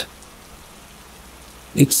happened.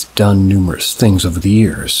 It's done numerous things over the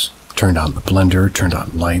years. Turned on the blender, turned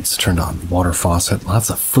on lights, turned on the water faucet,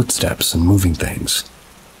 lots of footsteps and moving things.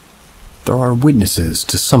 There are witnesses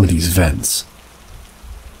to some of these events.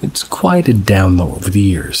 It's quieted down, though, over the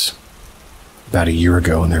years. About a year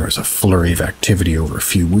ago, and there was a flurry of activity over a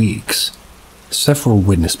few weeks. Several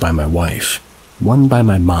witnessed by my wife, one by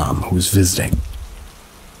my mom, who was visiting.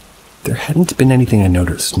 There hadn't been anything I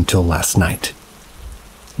noticed until last night.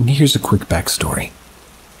 And here's a quick backstory.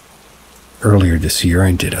 Earlier this year,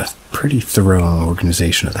 I did a pretty thorough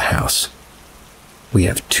organization of the house. We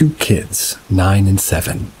have 2 kids, 9 and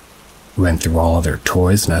 7. We went through all of their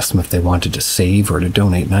toys and asked them if they wanted to save or to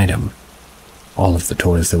donate an item. All of the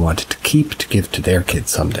toys they wanted to keep to give to their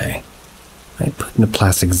kids someday. I put in a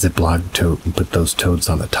plastic Ziploc tote and put those totes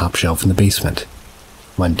on the top shelf in the basement.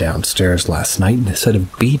 Went downstairs last night and a set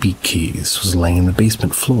of baby keys was laying in the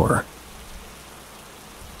basement floor.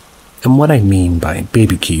 And what I mean by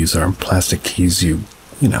baby keys are plastic keys you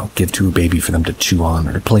give to a baby for them to chew on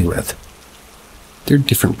or to play with. They're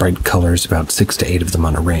different bright colors, about 6 to 8 of them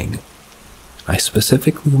on a ring. I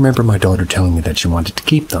specifically remember my daughter telling me that she wanted to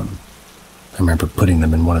keep them. I remember putting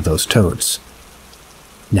them in one of those totes.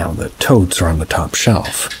 Now the totes are on the top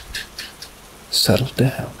shelf. Settle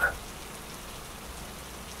down.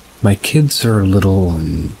 My kids are little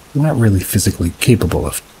and not really physically capable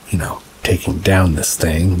of, taking down this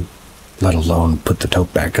thing, let alone put the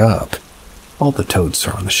tote back up. All the totes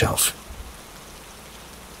are on the shelf.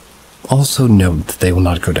 Also note that they will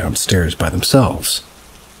not go downstairs by themselves.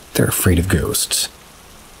 They're afraid of ghosts.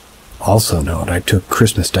 Also note I took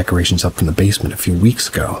Christmas decorations up from the basement a few weeks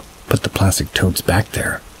ago, put the plastic totes back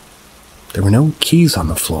there. There were no keys on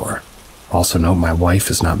the floor. Also note my wife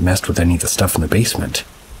has not messed with any of the stuff in the basement.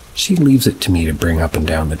 She leaves it to me to bring up and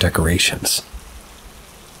down the decorations.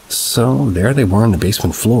 So there they were on the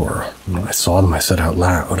basement floor. When I saw them, I said out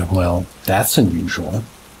loud, "Well, that's unusual."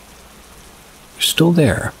 They're still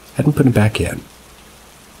there. Hadn't put it back in.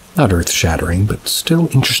 Not earth-shattering, but still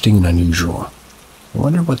interesting and unusual. I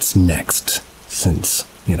wonder what's next, since,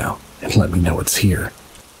 and let me know it's here.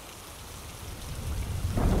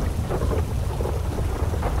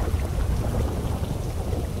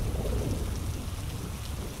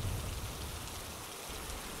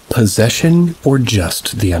 Possession or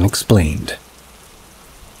just the unexplained?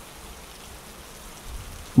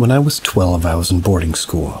 When I was 12, I was in boarding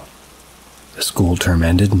school. The school term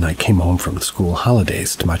ended and I came home from the school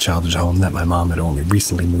holidays to my childhood home that my mom had only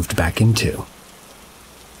recently moved back into,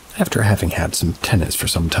 after having had some tenants for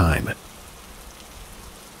some time.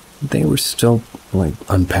 They were still like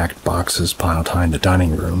unpacked boxes piled high in the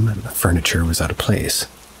dining room, and the furniture was out of place.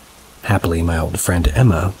 Happily, my old friend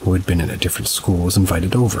Emma, who had been in a different school, was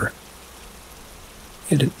invited over.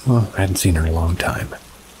 I hadn't seen her in a long time.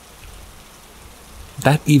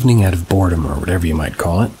 That evening, out of boredom, or whatever you might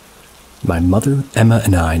call it, my mother, Emma,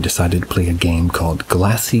 and I decided to play a game called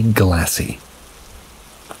Glassy Glassy.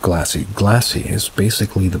 Glassy Glassy is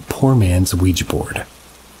basically the poor man's Ouija board.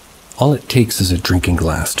 All it takes is a drinking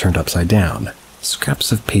glass turned upside down,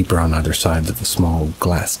 scraps of paper on either side of a small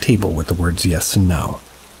glass table with the words yes and no.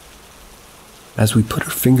 As we put our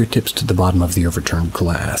fingertips to the bottom of the overturned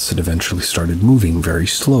glass, it eventually started moving very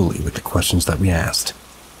slowly with the questions that we asked.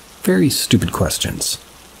 Very stupid questions.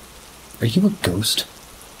 Are you a ghost?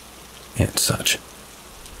 And such.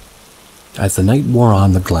 As the night wore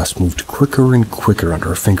on, the glass moved quicker and quicker under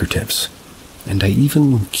our fingertips, and I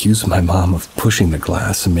even accused my mom of pushing the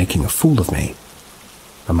glass and making a fool of me.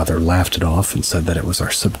 My mother laughed it off and said that it was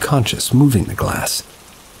our subconscious moving the glass.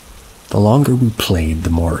 The longer we played, the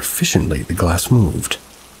more efficiently the glass moved,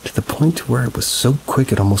 to the point where it was so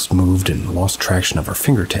quick it almost moved and lost traction of our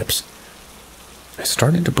fingertips. I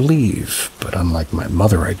started to believe, but unlike my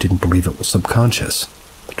mother, I didn't believe it was subconscious,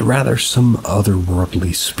 but rather some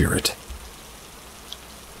otherworldly spirit.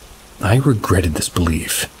 I regretted this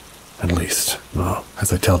belief, at least,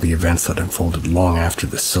 as I tell the events that unfolded long after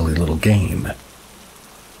this silly little game.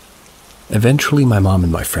 Eventually, my mom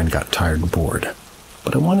and my friend got tired and bored,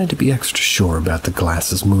 but I wanted to be extra sure about the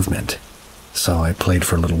glass's movement, so I played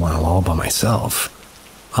for a little while all by myself,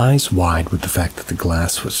 eyes wide with the fact that the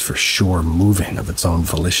glass was for sure moving of its own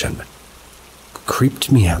volition. It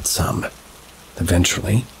creeped me out some.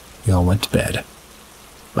 Eventually, we all went to bed.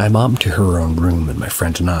 My mom to her own room, and my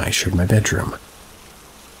friend and I shared my bedroom.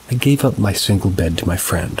 I gave up my single bed to my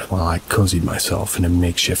friend while I cozied myself in a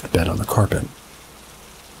makeshift bed on the carpet.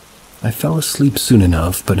 I fell asleep soon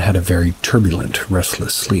enough, but had a very turbulent,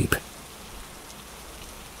 restless sleep.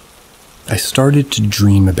 I started to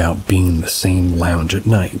dream about being in the same lounge at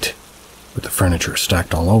night, with the furniture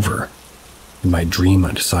stacked all over. In my dream,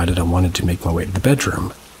 I decided I wanted to make my way to the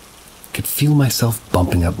bedroom. I could feel myself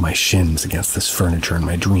bumping up my shins against this furniture in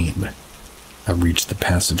my dream. I reached the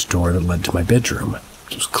passage door that led to my bedroom.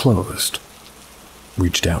 It was closed.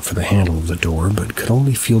 Reached out for the handle of the door, but could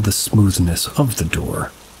only feel the smoothness of the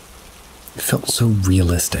door. It felt so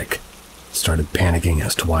realistic. Started panicking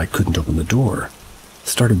as to why I couldn't open the door.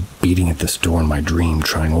 Started beating at this door in my dream,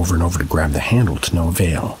 trying over and over to grab the handle to no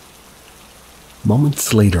avail.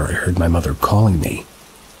 Moments later, I heard my mother calling me.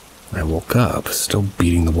 I woke up, still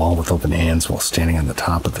beating the wall with open hands while standing on the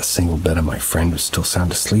top of the single bed my friend was still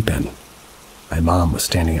sound asleep in. My mom was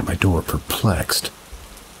standing at my door, perplexed.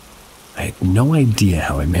 I had no idea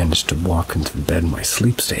how I managed to walk into the bed in my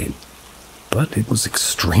sleep state, but it was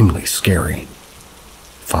extremely scary.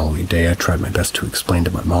 The following day, I tried my best to explain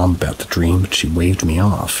to my mom about the dream, but she waved me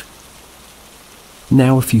off.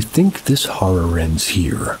 Now, if you think this horror ends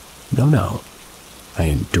here, no. I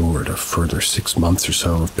endured a further 6 months or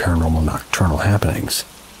so of paranormal nocturnal happenings,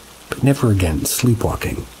 but never again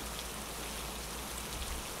sleepwalking.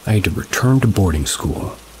 I had to return to boarding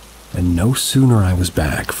school, and no sooner I was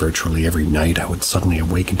back, virtually every night I would suddenly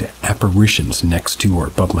awaken to apparitions next to or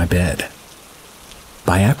above my bed.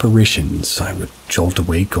 By apparitions, I would jolt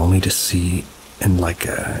awake only to see, in like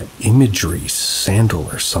a imagery, sandal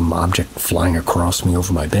or some object flying across me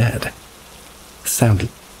over my bed.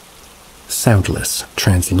 Soundless,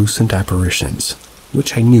 translucent apparitions,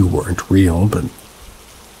 which I knew weren't real, but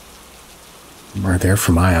were there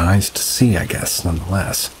for my eyes to see, I guess,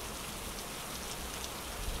 nonetheless.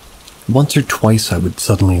 Once or twice I would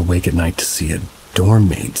suddenly awake at night to see a dorm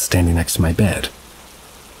mate standing next to my bed.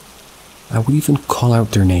 I would even call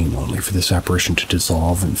out their name only for this apparition to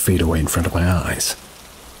dissolve and fade away in front of my eyes.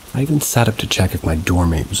 I even sat up to check if my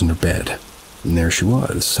dorm mate was in her bed, and there she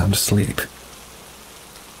was, sound asleep.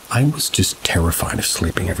 I was just terrified of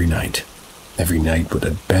sleeping every night. Every night would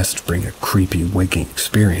at best bring a creepy waking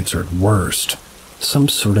experience, or at worst, some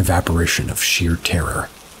sort of apparition of sheer terror.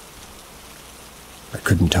 I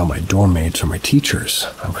couldn't tell my dorm mates or my teachers.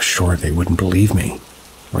 I was sure they wouldn't believe me,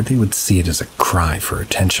 or they would see it as a cry for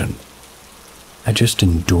attention. I just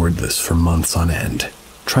endured this for months on end,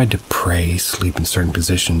 tried to pray, sleep in certain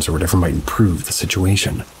positions, or whatever might improve the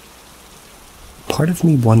situation. Part of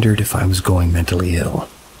me wondered if I was going mentally ill,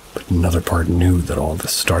 but another part knew that all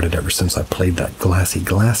this started ever since I played that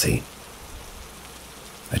glassy.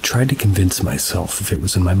 I tried to convince myself if it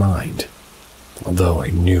was in my mind, although I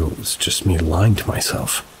knew it was just me lying to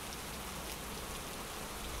myself.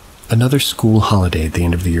 Another school holiday at the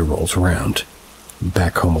end of the year rolls around. I'm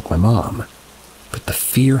back home with my mom. but the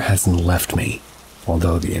fear hasn't left me,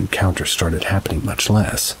 although the encounter started happening much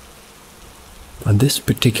less. On this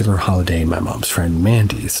particular holiday, my mom's friend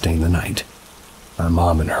Mandy is staying the night. My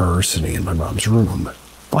mom and her are sitting in my mom's room,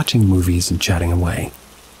 watching movies and chatting away.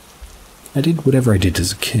 I did whatever I did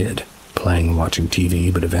as a kid, playing and watching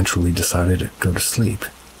TV, but eventually decided to go to sleep.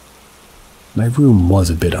 My room was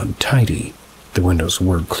a bit untidy. The windows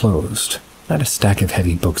were closed. I had a stack of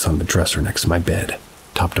heavy books on the dresser next to my bed,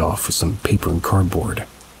 topped off with some paper and cardboard.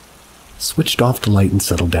 Switched off the light and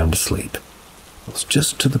settled down to sleep. I was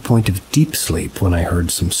just to the point of deep sleep when I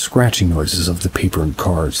heard some scratching noises of the paper and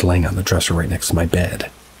cards laying on the dresser right next to my bed.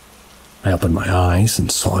 I opened my eyes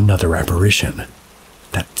and saw another apparition.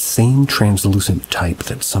 That same translucent type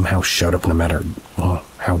that somehow showed up no matter,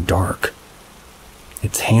 how dark.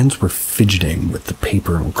 Its hands were fidgeting with the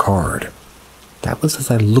paper and card. That was as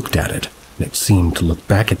I looked at it, and it seemed to look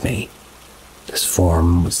back at me. This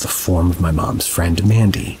form was the form of my mom's friend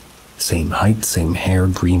Mandy. Same height, same hair,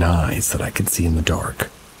 green eyes that I could see in the dark.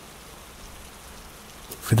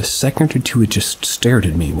 For the second or two, it just stared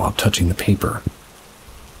at me while touching the paper.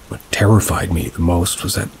 What terrified me the most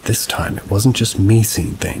was that this time it wasn't just me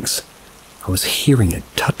seeing things. I was hearing it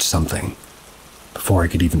touch something. Before I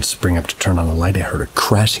could even spring up to turn on the light, I heard a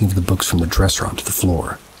crashing of the books from the dresser onto the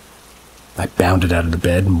floor. I bounded out of the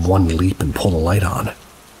bed in one leap and pulled the light on.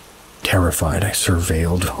 Terrified, I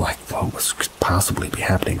surveilled what was possibly be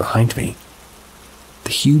happening behind me. The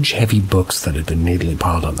huge, heavy books that had been neatly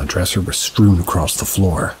piled on the dresser were strewn across the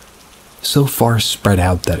floor, so far spread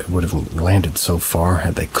out that it would have landed so far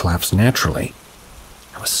had they collapsed naturally.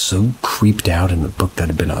 I was so creeped out, and the book that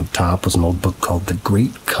had been on top was an old book called The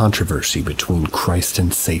Great Controversy Between Christ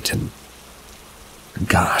and Satan.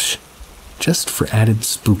 Gosh, just for added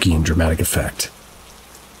spooky and dramatic effect.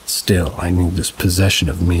 Still, I knew this possession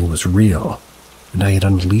of me was real, and I had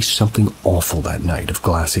unleashed something awful that night of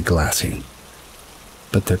Glassy.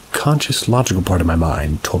 But the conscious, logical part of my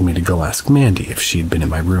mind told me to go ask Mandy if she had been in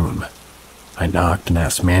my room. I knocked and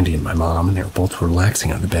asked Mandy and my mom, and they were both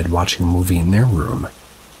relaxing on the bed watching a movie in their room.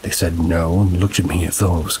 They said no and looked at me as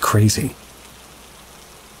though I was crazy.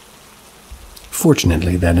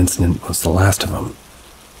 Fortunately, that incident was the last of them,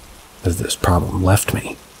 as this problem left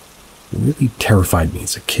me. It really terrified me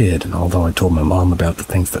as a kid, and although I told my mom about the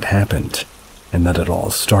things that happened, and that it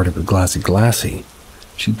all started with Glassy,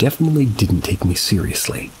 she definitely didn't take me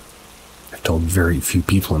seriously. I've told very few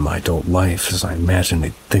people in my adult life, as I imagine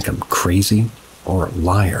they'd think I'm crazy or a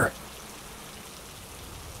liar.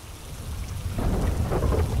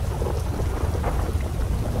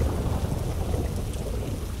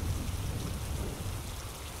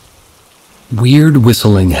 Weird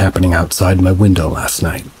whistling happening outside my window last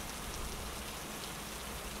night.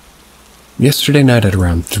 Yesterday night at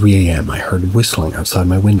around 3 a.m. I heard whistling outside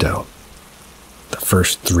my window. The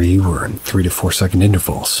first 3 were in 3 to 4 second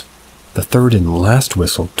intervals. The third and last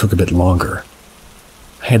whistle took a bit longer.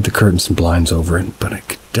 I had the curtains and blinds over it, but I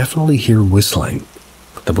could definitely hear whistling.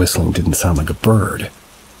 But the whistling didn't sound like a bird.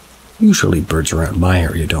 Usually birds around my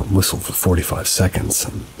area don't whistle for 45 seconds,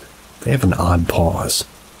 and they have an odd pause.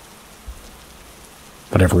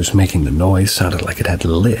 Whatever was making the noise sounded like it had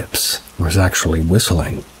lips and was actually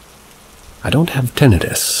whistling. I don't have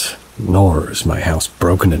tinnitus, nor is my house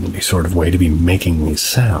broken in any sort of way to be making these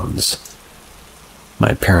sounds.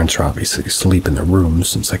 My parents are obviously asleep in their rooms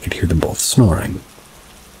since I could hear them both snoring.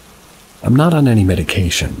 I'm not on any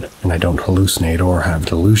medication, and I don't hallucinate or have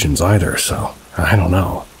delusions either, so I don't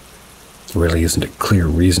know. There really isn't a clear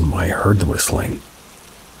reason why I heard the whistling.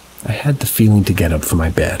 I had the feeling to get up from my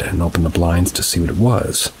bed and open the blinds to see what it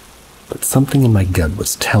was, but something in my gut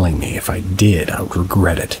was telling me if I did, I would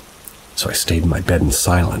regret it. So I stayed in my bed in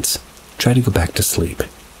silence, tried to go back to sleep.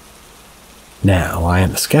 Now, I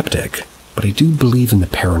am a skeptic, but I do believe in the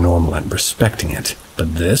paranormal and respecting it.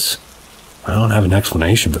 But this? I don't have an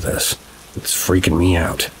explanation for this. It's freaking me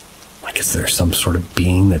out. Like, is there some sort of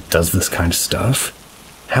being that does this kind of stuff?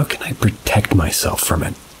 How can I protect myself from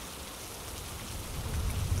it?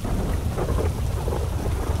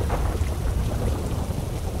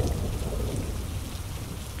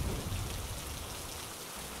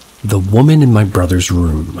 The woman in my brother's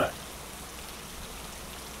room.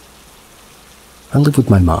 I live with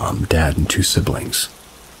my mom, dad, and 2 siblings.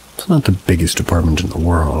 It's not the biggest apartment in the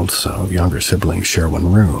world, so younger siblings share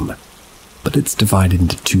one room. But it's divided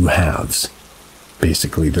into 2 halves.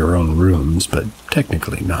 Basically their own rooms, but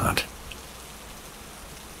technically not.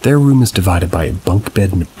 Their room is divided by a bunk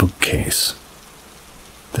bed and a bookcase.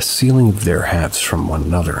 The ceiling of their halves from one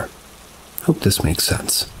another. Hope this makes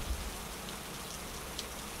sense.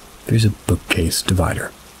 There's a bookcase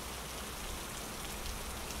divider.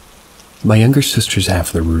 My younger sister's half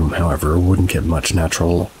of the room, however, wouldn't get much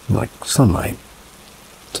natural, sunlight.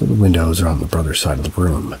 So the windows are on the brother's side of the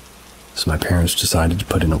room. So my parents decided to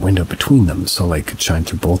put in a window between them so light could shine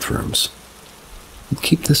through both rooms. And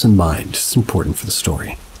keep this in mind, it's important for the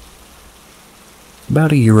story.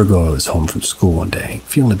 About a year ago, I was home from school one day,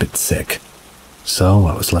 feeling a bit sick. So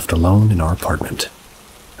I was left alone in our apartment.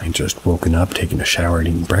 I'd just woken up, taken a shower, and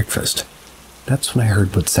eaten breakfast. That's when I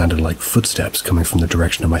heard what sounded like footsteps coming from the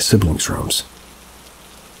direction of my siblings' rooms.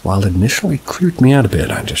 While it initially cleared me out a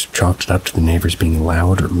bit, I just chalked it up to the neighbors being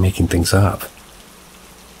loud or making things up.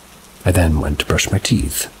 I then went to brush my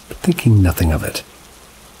teeth, but thinking nothing of it.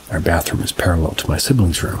 Our bathroom is parallel to my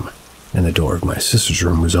siblings' room, and the door of my sister's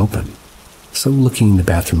room was open. So looking in the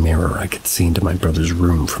bathroom mirror, I could see into my brother's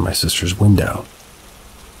room from my sister's window.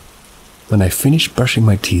 When I finished brushing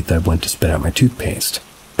my teeth, I went to spit out my toothpaste,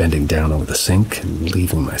 bending down over the sink and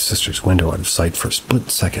leaving my sister's window out of sight for a split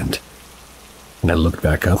second. When I looked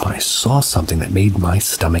back up, I saw something that made my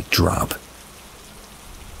stomach drop.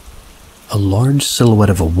 A large silhouette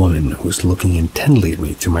of a woman who was looking intently at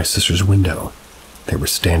me through my sister's window. They were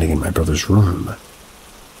standing in my brother's room.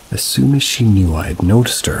 As soon as she knew I had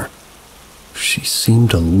noticed her, she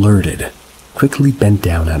seemed alerted, quickly bent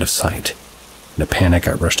down out of sight. In a panic,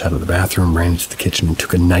 I rushed out of the bathroom, ran into the kitchen, and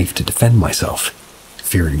took a knife to defend myself.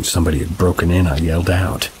 Fearing somebody had broken in, I yelled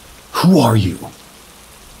out, "Who are you?"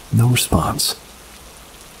 No response.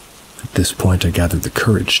 At this point, I gathered the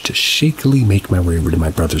courage to shakily make my way over to my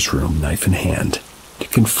brother's room, knife in hand, to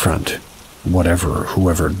confront whatever or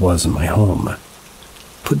whoever it was in my home.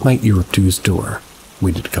 Put my ear up to his door,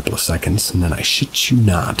 waited a couple of seconds, and then I shit you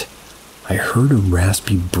not, I heard a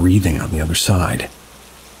raspy breathing on the other side.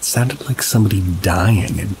 It sounded like somebody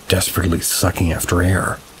dying and desperately sucking after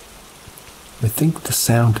air. I think the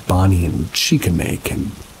sound Bonnie and Chica make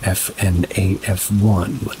in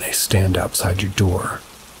FNAF1 when they stand outside your door.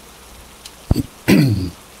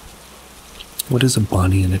 What is a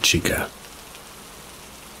Bonnie and a Chica?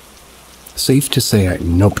 Safe to say I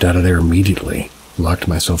noped out of there immediately, locked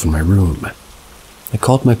myself in my room. I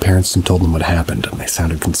called my parents and told them what happened, and they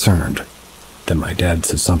sounded concerned. Then my dad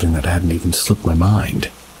said something that hadn't even slipped my mind.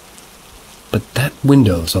 But that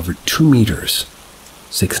window's over 2 meters,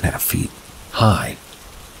 6.5 feet high.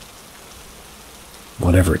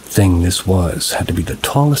 Whatever thing this was had to be the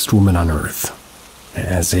tallest woman on earth,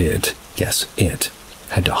 as it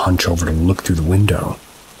had to hunch over to look through the window.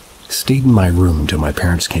 Stayed in my room until my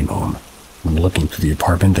parents came home. When looking through the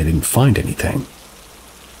apartment, they didn't find anything.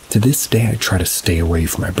 To this day, I try to stay away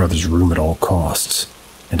from my brother's room at all costs,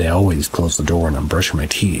 and I always close the door when I'm brushing my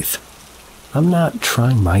teeth. I'm not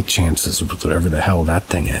trying my chances with whatever the hell that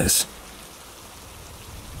thing is.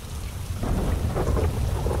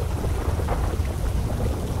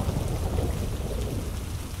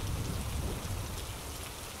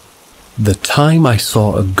 The time I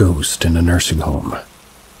saw a ghost in a nursing home.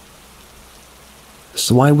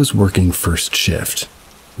 So I was working first shift.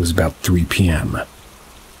 It was about 3 p.m.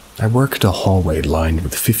 I worked a hallway lined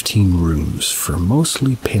with 15 rooms for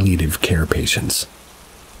mostly palliative care patients.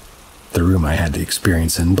 The room I had the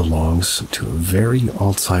experience in belongs to a very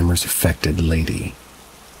Alzheimer's-affected lady.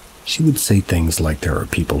 She would say things like there are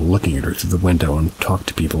people looking at her through the window and talk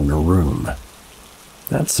to people in her room.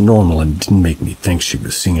 That's normal and didn't make me think she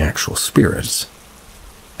was seeing actual spirits.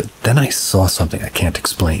 But then I saw something I can't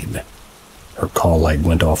explain. Her call light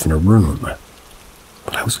went off in her room.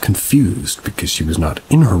 But I was confused because she was not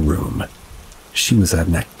in her room. She was at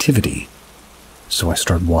an activity. So I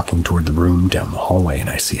start walking toward the room down the hallway and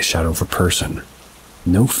I see a shadow of a person.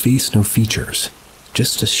 No face, no features,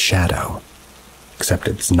 just a shadow. Except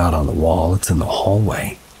it's not on the wall, it's in the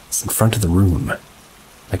hallway. It's in front of the room.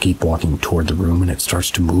 I keep walking toward the room and it starts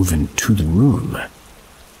to move into the room.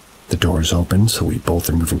 The door is open, so we both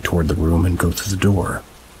are moving toward the room and go through the door.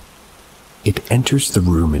 It enters the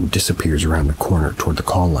room and disappears around the corner toward the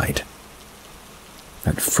call light.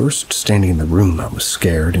 At first, standing in the room, I was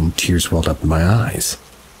scared and tears welled up in my eyes.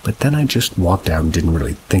 But then I just walked out and didn't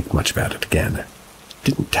really think much about it again.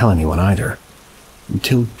 Didn't tell anyone either.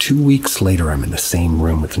 Until 2 weeks later, I'm in the same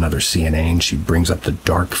room with another CNA and she brings up the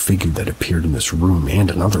dark figure that appeared in this room and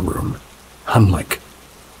another room. I'm like,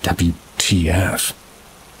 WTF.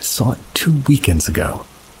 I saw it 2 weekends ago.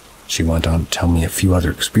 She went on to tell me a few other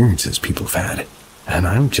experiences people have had, and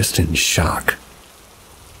I'm just in shock.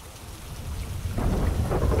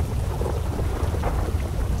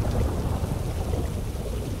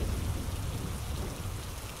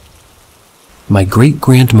 My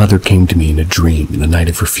great-grandmother came to me in a dream the night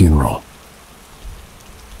of her funeral.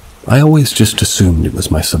 I always just assumed it was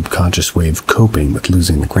my subconscious way of coping with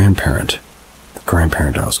losing the grandparent. The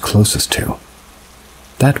grandparent I was closest to.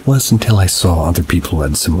 That was until I saw other people who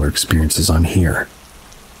had similar experiences on here.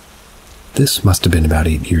 This must have been about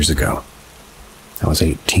 8 years ago. I was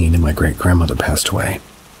 18 and my great-grandmother passed away.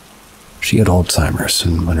 She had Alzheimer's,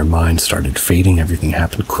 and when her mind started fading, everything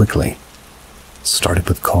happened quickly. It started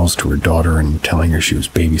with calls to her daughter and telling her she was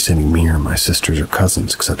babysitting me or my sisters or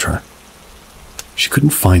cousins, etc. She couldn't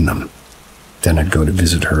find them. Then I'd go to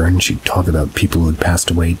visit her and she'd talk about people who had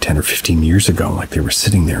passed away 10 or 15 years ago like they were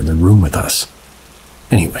sitting there in the room with us.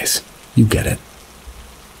 Anyways, you get it.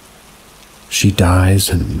 She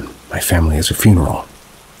dies and my family has a funeral,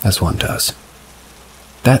 as one does.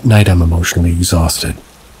 That night I'm emotionally exhausted.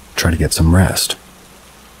 Try to get some rest.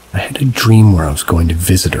 I had a dream where I was going to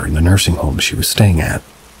visit her in the nursing home she was staying at.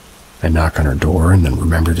 I knock on her door and then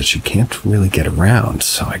remember that she can't really get around,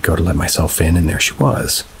 so I go to let myself in and there she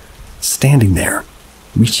was, standing there,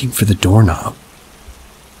 reaching for the doorknob.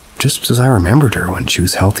 Just as I remembered her when she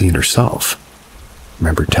was healthy and herself.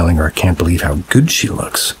 Remember telling her I can't believe how good she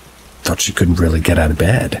looks. Thought she couldn't really get out of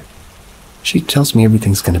bed. She tells me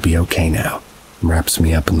everything's going to be okay now, and wraps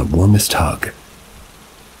me up in the warmest hug.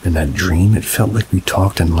 In that dream, it felt like we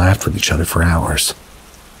talked and laughed with each other for hours.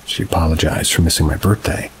 She apologized for missing my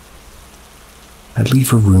birthday. I'd leave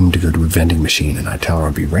her room to go to a vending machine and I'd tell her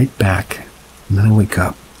I'll be right back, and then I wake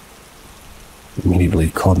up. Immediately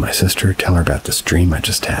called my sister to tell her about this dream I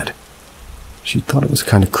just had. She thought it was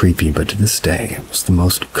kind of creepy, but to this day, it was the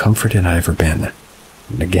most comforted I'd ever been.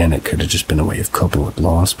 And again, it could have just been a way of coping with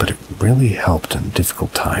loss, but it really helped in a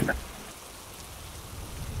difficult time.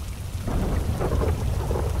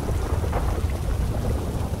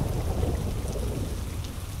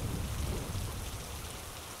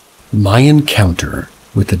 My encounter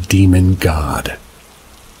with a demon god.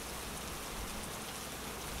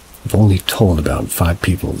 I've only told about 5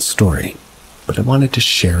 people the story, but I wanted to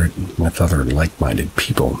share it with other like-minded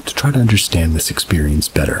people to try to understand this experience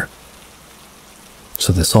better.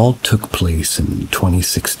 So this all took place in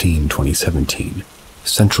 2016-2017,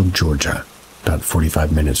 central Georgia, about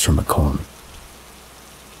 45 minutes from Macomb.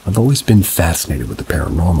 I've always been fascinated with the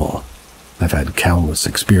paranormal. I've had countless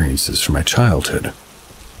experiences from my childhood.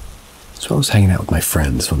 So I was hanging out with my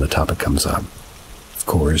friends when the topic comes up. Of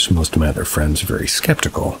course, most of my other friends are very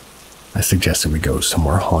skeptical. I suggested we go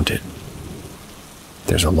somewhere haunted.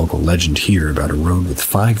 There's a local legend here about a road with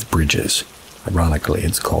 5 bridges. Ironically,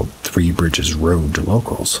 it's called 3 Bridges Road to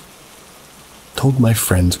locals. Told my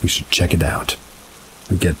friends we should check it out.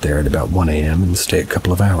 We get there at about 1 a.m. and stay a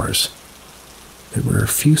couple of hours. There were a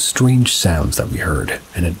few strange sounds that we heard,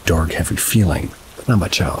 and a dark, heavy feeling, but not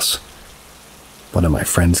much else. One of my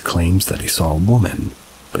friends claims that he saw a woman,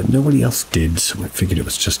 but nobody else did, so I figured it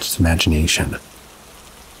was just his imagination.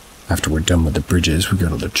 After we're done with the bridges, we go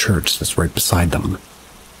to the church that's right beside them.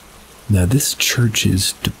 Now this church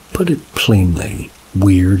is, to put it plainly,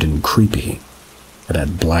 weird and creepy. It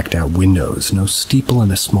had blacked out windows, no steeple,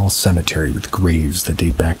 and a small cemetery with graves that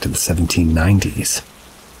date back to the 1790s.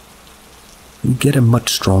 We get a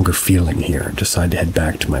much stronger feeling here and decide to head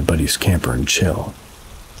back to my buddy's camper and chill.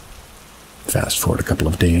 Fast forward a couple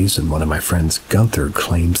of days, and one of my friends, Gunther,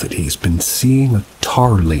 claims that he's been seeing a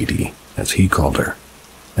tar lady, as he called her,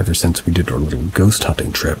 ever since we did our little ghost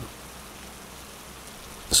hunting trip.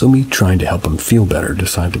 So me, trying to help him feel better,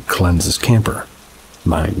 decided to cleanse his camper.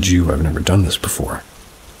 Mind you, I've never done this before.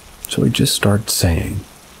 So he just starts saying,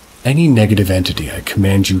 "Any negative entity, I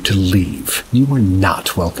command you to leave. You are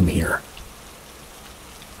not welcome here."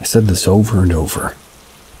 I said this over and over.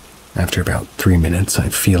 After about 3 minutes, I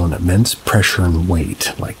feel an immense pressure and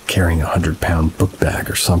weight, like carrying a 100-pound book bag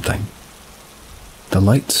or something. The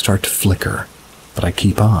lights start to flicker, but I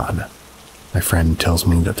keep on. My friend tells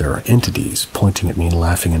me that there are entities pointing at me,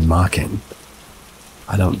 laughing and mocking.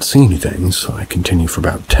 I don't see anything, so I continue for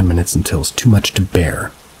about 10 minutes until it's too much to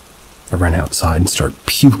bear. I run outside and start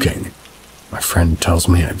puking. My friend tells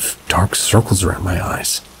me I have dark circles around my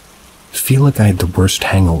eyes. I feel like I had the worst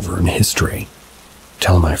hangover in history.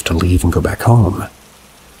 Tell him I have to leave and go back home.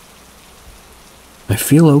 I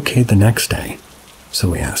feel okay the next day, so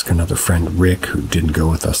we ask another friend, Rick, who didn't go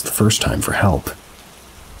with us the first time, for help.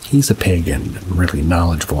 He's a pagan and really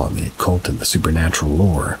knowledgeable on the occult and the supernatural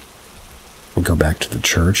lore. We go back to the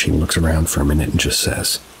church. He looks around for a minute and just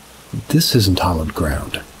says, "This isn't hallowed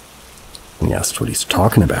ground." We asked what he's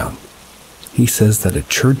talking about. He says that a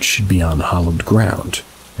church should be on hallowed ground,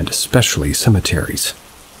 and especially cemeteries.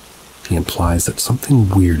 He implies that something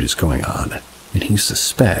weird is going on, and he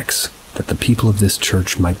suspects that the people of this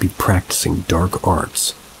church might be practicing dark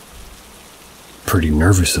arts. Pretty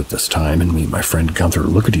nervous at this time, and me and my friend Gunther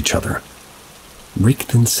look at each other. Rick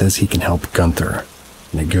then says he can help Gunther.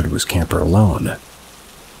 and he'd go to his camper alone.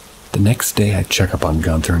 The next day I check up on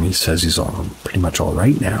Gunther and he says he's pretty much all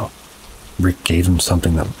right now. Rick gave him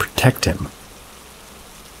something that'll protect him.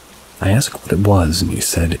 I asked what it was and he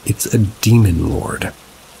said it's a demon lord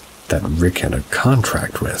that Rick had a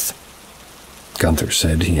contract with. Gunther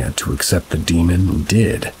said he had to accept the demon and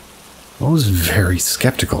did. I was very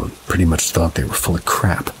skeptical and pretty much thought they were full of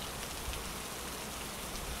crap.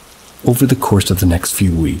 Over the course of the next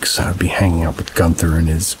few weeks, I would be hanging out with Gunther and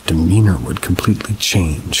his demeanor would completely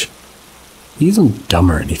change. He isn't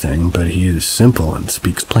dumb or anything, but he is simple and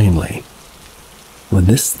speaks plainly. When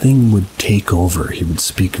this thing would take over, he would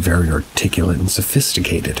speak very articulate and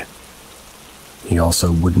sophisticated. He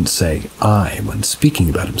also wouldn't say I when speaking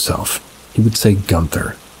about himself. He would say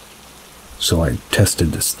Gunther. So I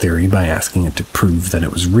tested this theory by asking it to prove that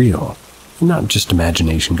it was real, not just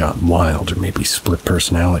imagination gone wild or maybe split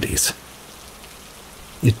personalities.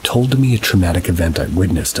 It told me a traumatic event I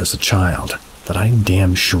witnessed as a child that I'm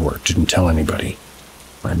damn sure didn't tell anybody.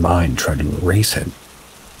 My mind tried to erase it.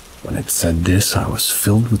 When it said this, I was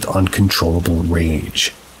filled with uncontrollable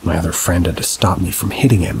rage. My other friend had to stop me from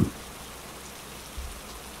hitting him.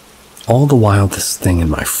 All the while, this thing and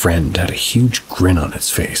my friend had a huge grin on its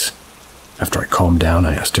face. After I calmed down,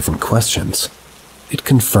 I asked different questions. It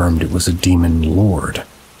confirmed it was a demon lord.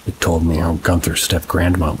 It told me how Gunther's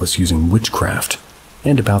step-grandma was using witchcraft,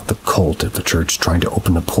 and about the cult at the church trying to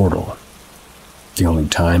open a portal. The only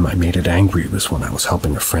time I made it angry was when I was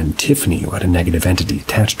helping a friend Tiffany who had a negative entity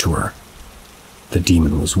attached to her. The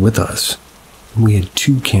demon was with us, and we had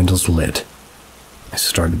 2 candles lit. I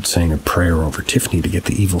started saying a prayer over Tiffany to get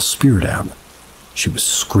the evil spirit out. She was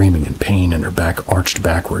screaming in pain and her back arched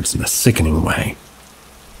backwards in a sickening way.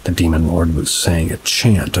 The demon lord was saying a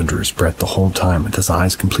chant under his breath the whole time with his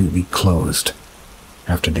eyes completely closed.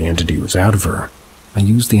 After the entity was out of her, I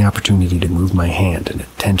used the opportunity to move my hand in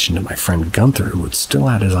attention to my friend Gunther, who had still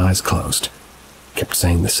had his eyes closed. He kept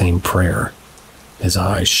saying the same prayer. His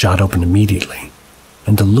eyes shot open immediately,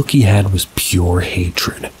 and the look he had was pure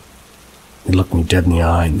hatred. He looked me dead in the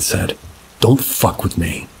eye and said, "Don't fuck with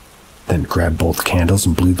me," then grabbed both candles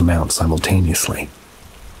and blew them out simultaneously.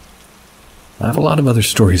 I have a lot of other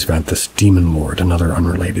stories about this demon lord and other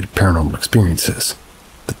unrelated paranormal experiences,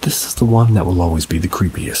 but this is the one that will always be the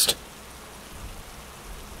creepiest.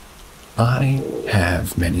 I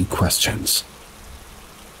have many questions.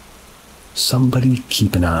 Somebody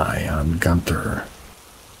keep an eye on Gunther.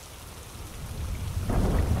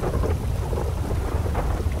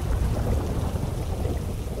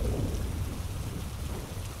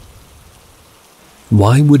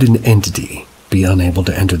 Why would an entity be unable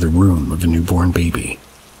to enter the room of a newborn baby?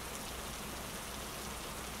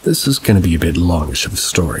 This is going to be a bit longish of a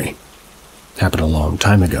story. Happened a long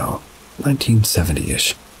time ago,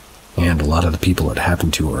 1970-ish, and a lot of the people it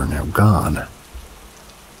happened to are now gone.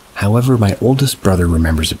 However, my oldest brother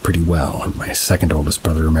remembers it pretty well, and my second oldest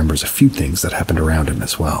brother remembers a few things that happened around him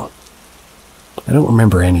as well. I don't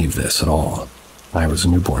remember any of this at all. I was a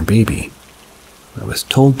newborn baby. I was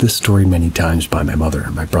told this story many times by my mother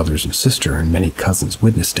and my brothers and sister, and many cousins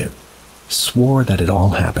witnessed it, swore that it all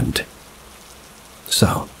happened.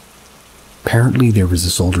 So, apparently there was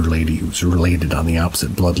this older lady who was related on the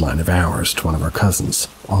opposite bloodline of ours to one of our cousins,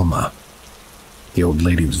 Alma. The old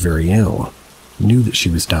lady was very ill, knew that she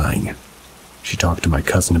was dying. She talked to my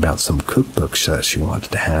cousin about some cookbooks that she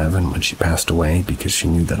wanted to have, and when she passed away, because she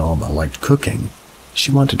knew that Alma liked cooking,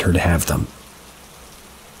 she wanted her to have them.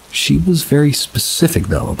 She was very specific,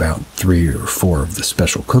 though, about 3 or 4 of the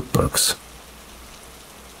special cookbooks.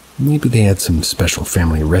 Maybe they had some special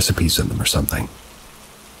family recipes in them or something.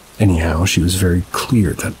 Anyhow, she was very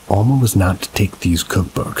clear that Alma was not to take these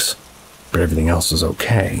cookbooks, but everything else was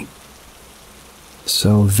okay.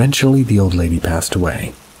 So eventually the old lady passed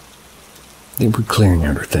away. They were clearing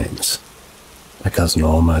out her things. My cousin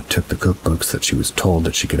Alma took the cookbooks that she was told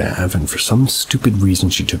that she could have, and for some stupid reason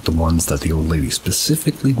she took the ones that the old lady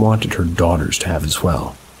specifically wanted her daughters to have as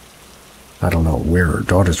well. I don't know where her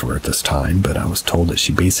daughters were at this time, but I was told that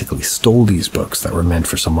she basically stole these books that were meant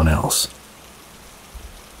for someone else.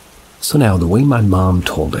 So now, the way my mom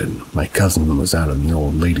told it, my cousin was out at the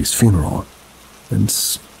old lady's funeral, and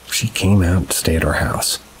she came out to stay at our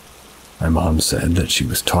house. My mom said that she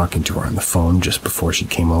was talking to her on the phone just before she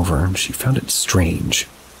came over, and she found it strange.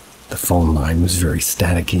 The phone line was very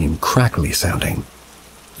staticky and crackly sounding,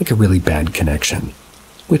 like a really bad connection,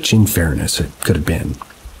 which in fairness it could have been.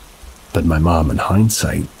 But my mom, in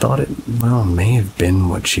hindsight, thought it, may have been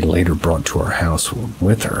what she later brought to our house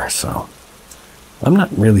with her, so I'm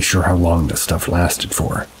not really sure how long this stuff lasted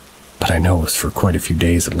for, but I know it was for quite a few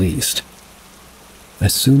days at least.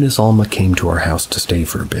 As soon as Alma came to our house to stay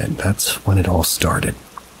for a bit, that's when it all started.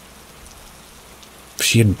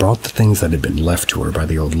 She had brought the things that had been left to her by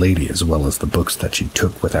the old lady as well as the books that she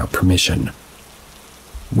took without permission.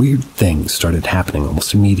 Weird things started happening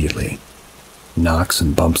almost immediately. Knocks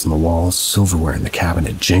and bumps on the walls, silverware in the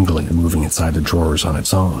cabinet jingling and moving inside the drawers on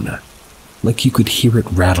its own. Like you could hear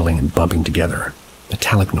it rattling and bumping together,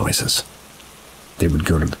 metallic noises. They would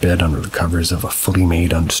go to the bed under the covers of a fully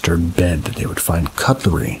made, undisturbed bed that they would find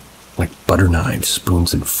cutlery, like butter knives,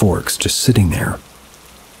 spoons, and forks just sitting there.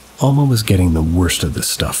 Alma was getting the worst of this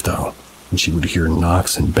stuff, though, and she would hear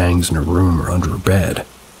knocks and bangs in her room or under her bed.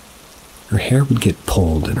 Her hair would get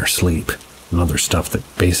pulled in her sleep, and other stuff that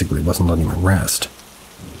basically wasn't letting her rest.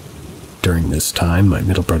 During this time, my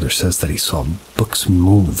middle brother says that he saw books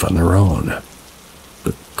move on their own.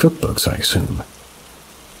 But cookbooks, I assume.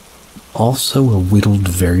 Also, a whittled,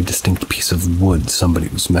 very distinct piece of wood somebody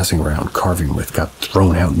was messing around carving with got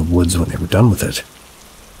thrown out in the woods when they were done with it.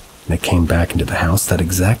 When it came back into the house, that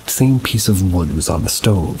exact same piece of wood was on the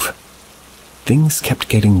stove. Things kept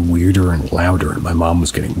getting weirder and louder, and my mom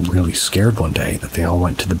was getting really scared one day that they all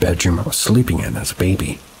went to the bedroom I was sleeping in as a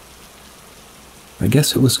baby. I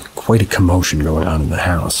guess it was quite a commotion going on in the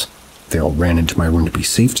house. They all ran into my room to be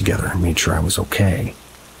safe together and made sure I was okay.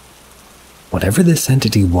 Whatever this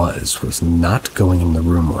entity was not going in the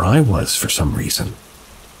room where I was for some reason.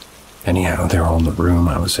 Anyhow, they were all in the room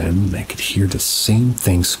I was in, and they could hear the same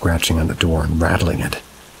thing scratching on the door and rattling it.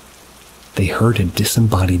 They heard a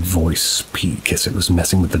disembodied voice speak as it was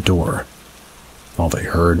messing with the door. All they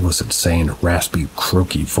heard was it say in a raspy,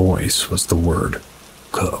 croaky voice was the word,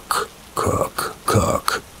 "Cook, cook,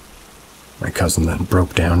 cook." My cousin then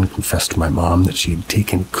broke down and confessed to my mom that she had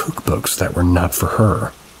taken cookbooks that were not for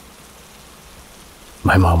her.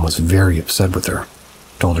 My mom was very upset with her,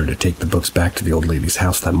 told her to take the books back to the old lady's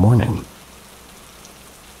house that morning.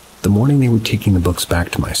 The morning they were taking the books back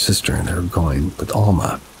to my sister and they were going with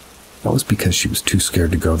Alma. That was because she was too scared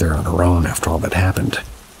to go there on her own after all that happened.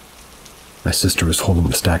 My sister was holding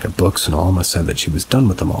the stack of books and Alma said that she was done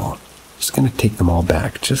with them all. Just going to take them all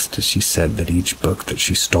back, just as she said that each book that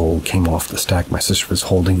she stole came off the stack my sister was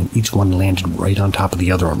holding and each one landed right on top of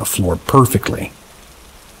the other on the floor perfectly.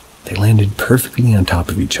 They landed perfectly on top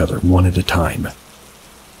of each other, one at a time.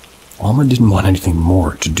 Alma didn't want anything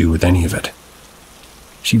more to do with any of it.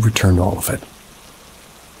 She returned all of it.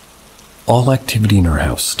 All activity in our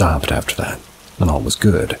house stopped after that, and all was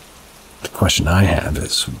good. The question I have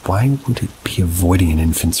is, why would it be avoiding an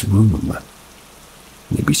infant's room?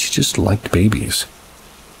 Maybe she just liked babies.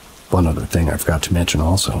 One other thing I forgot to mention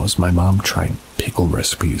also is my mom tried pickle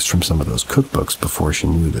recipes from some of those cookbooks before she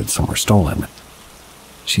knew that some were stolen.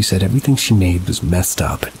 She said everything she made was messed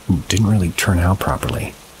up and didn't really turn out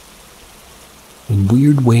properly. In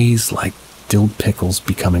weird ways, like dill pickles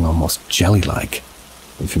becoming almost jelly-like.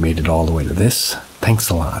 If you made it all the way to this, thanks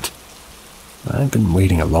a lot. I've been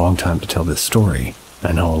waiting a long time to tell this story.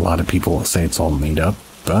 I know a lot of people will say it's all made up,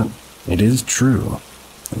 but it is true.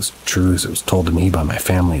 It was true as it was told to me by my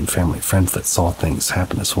family and family friends that saw things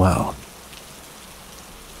happen as well.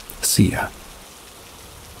 See ya.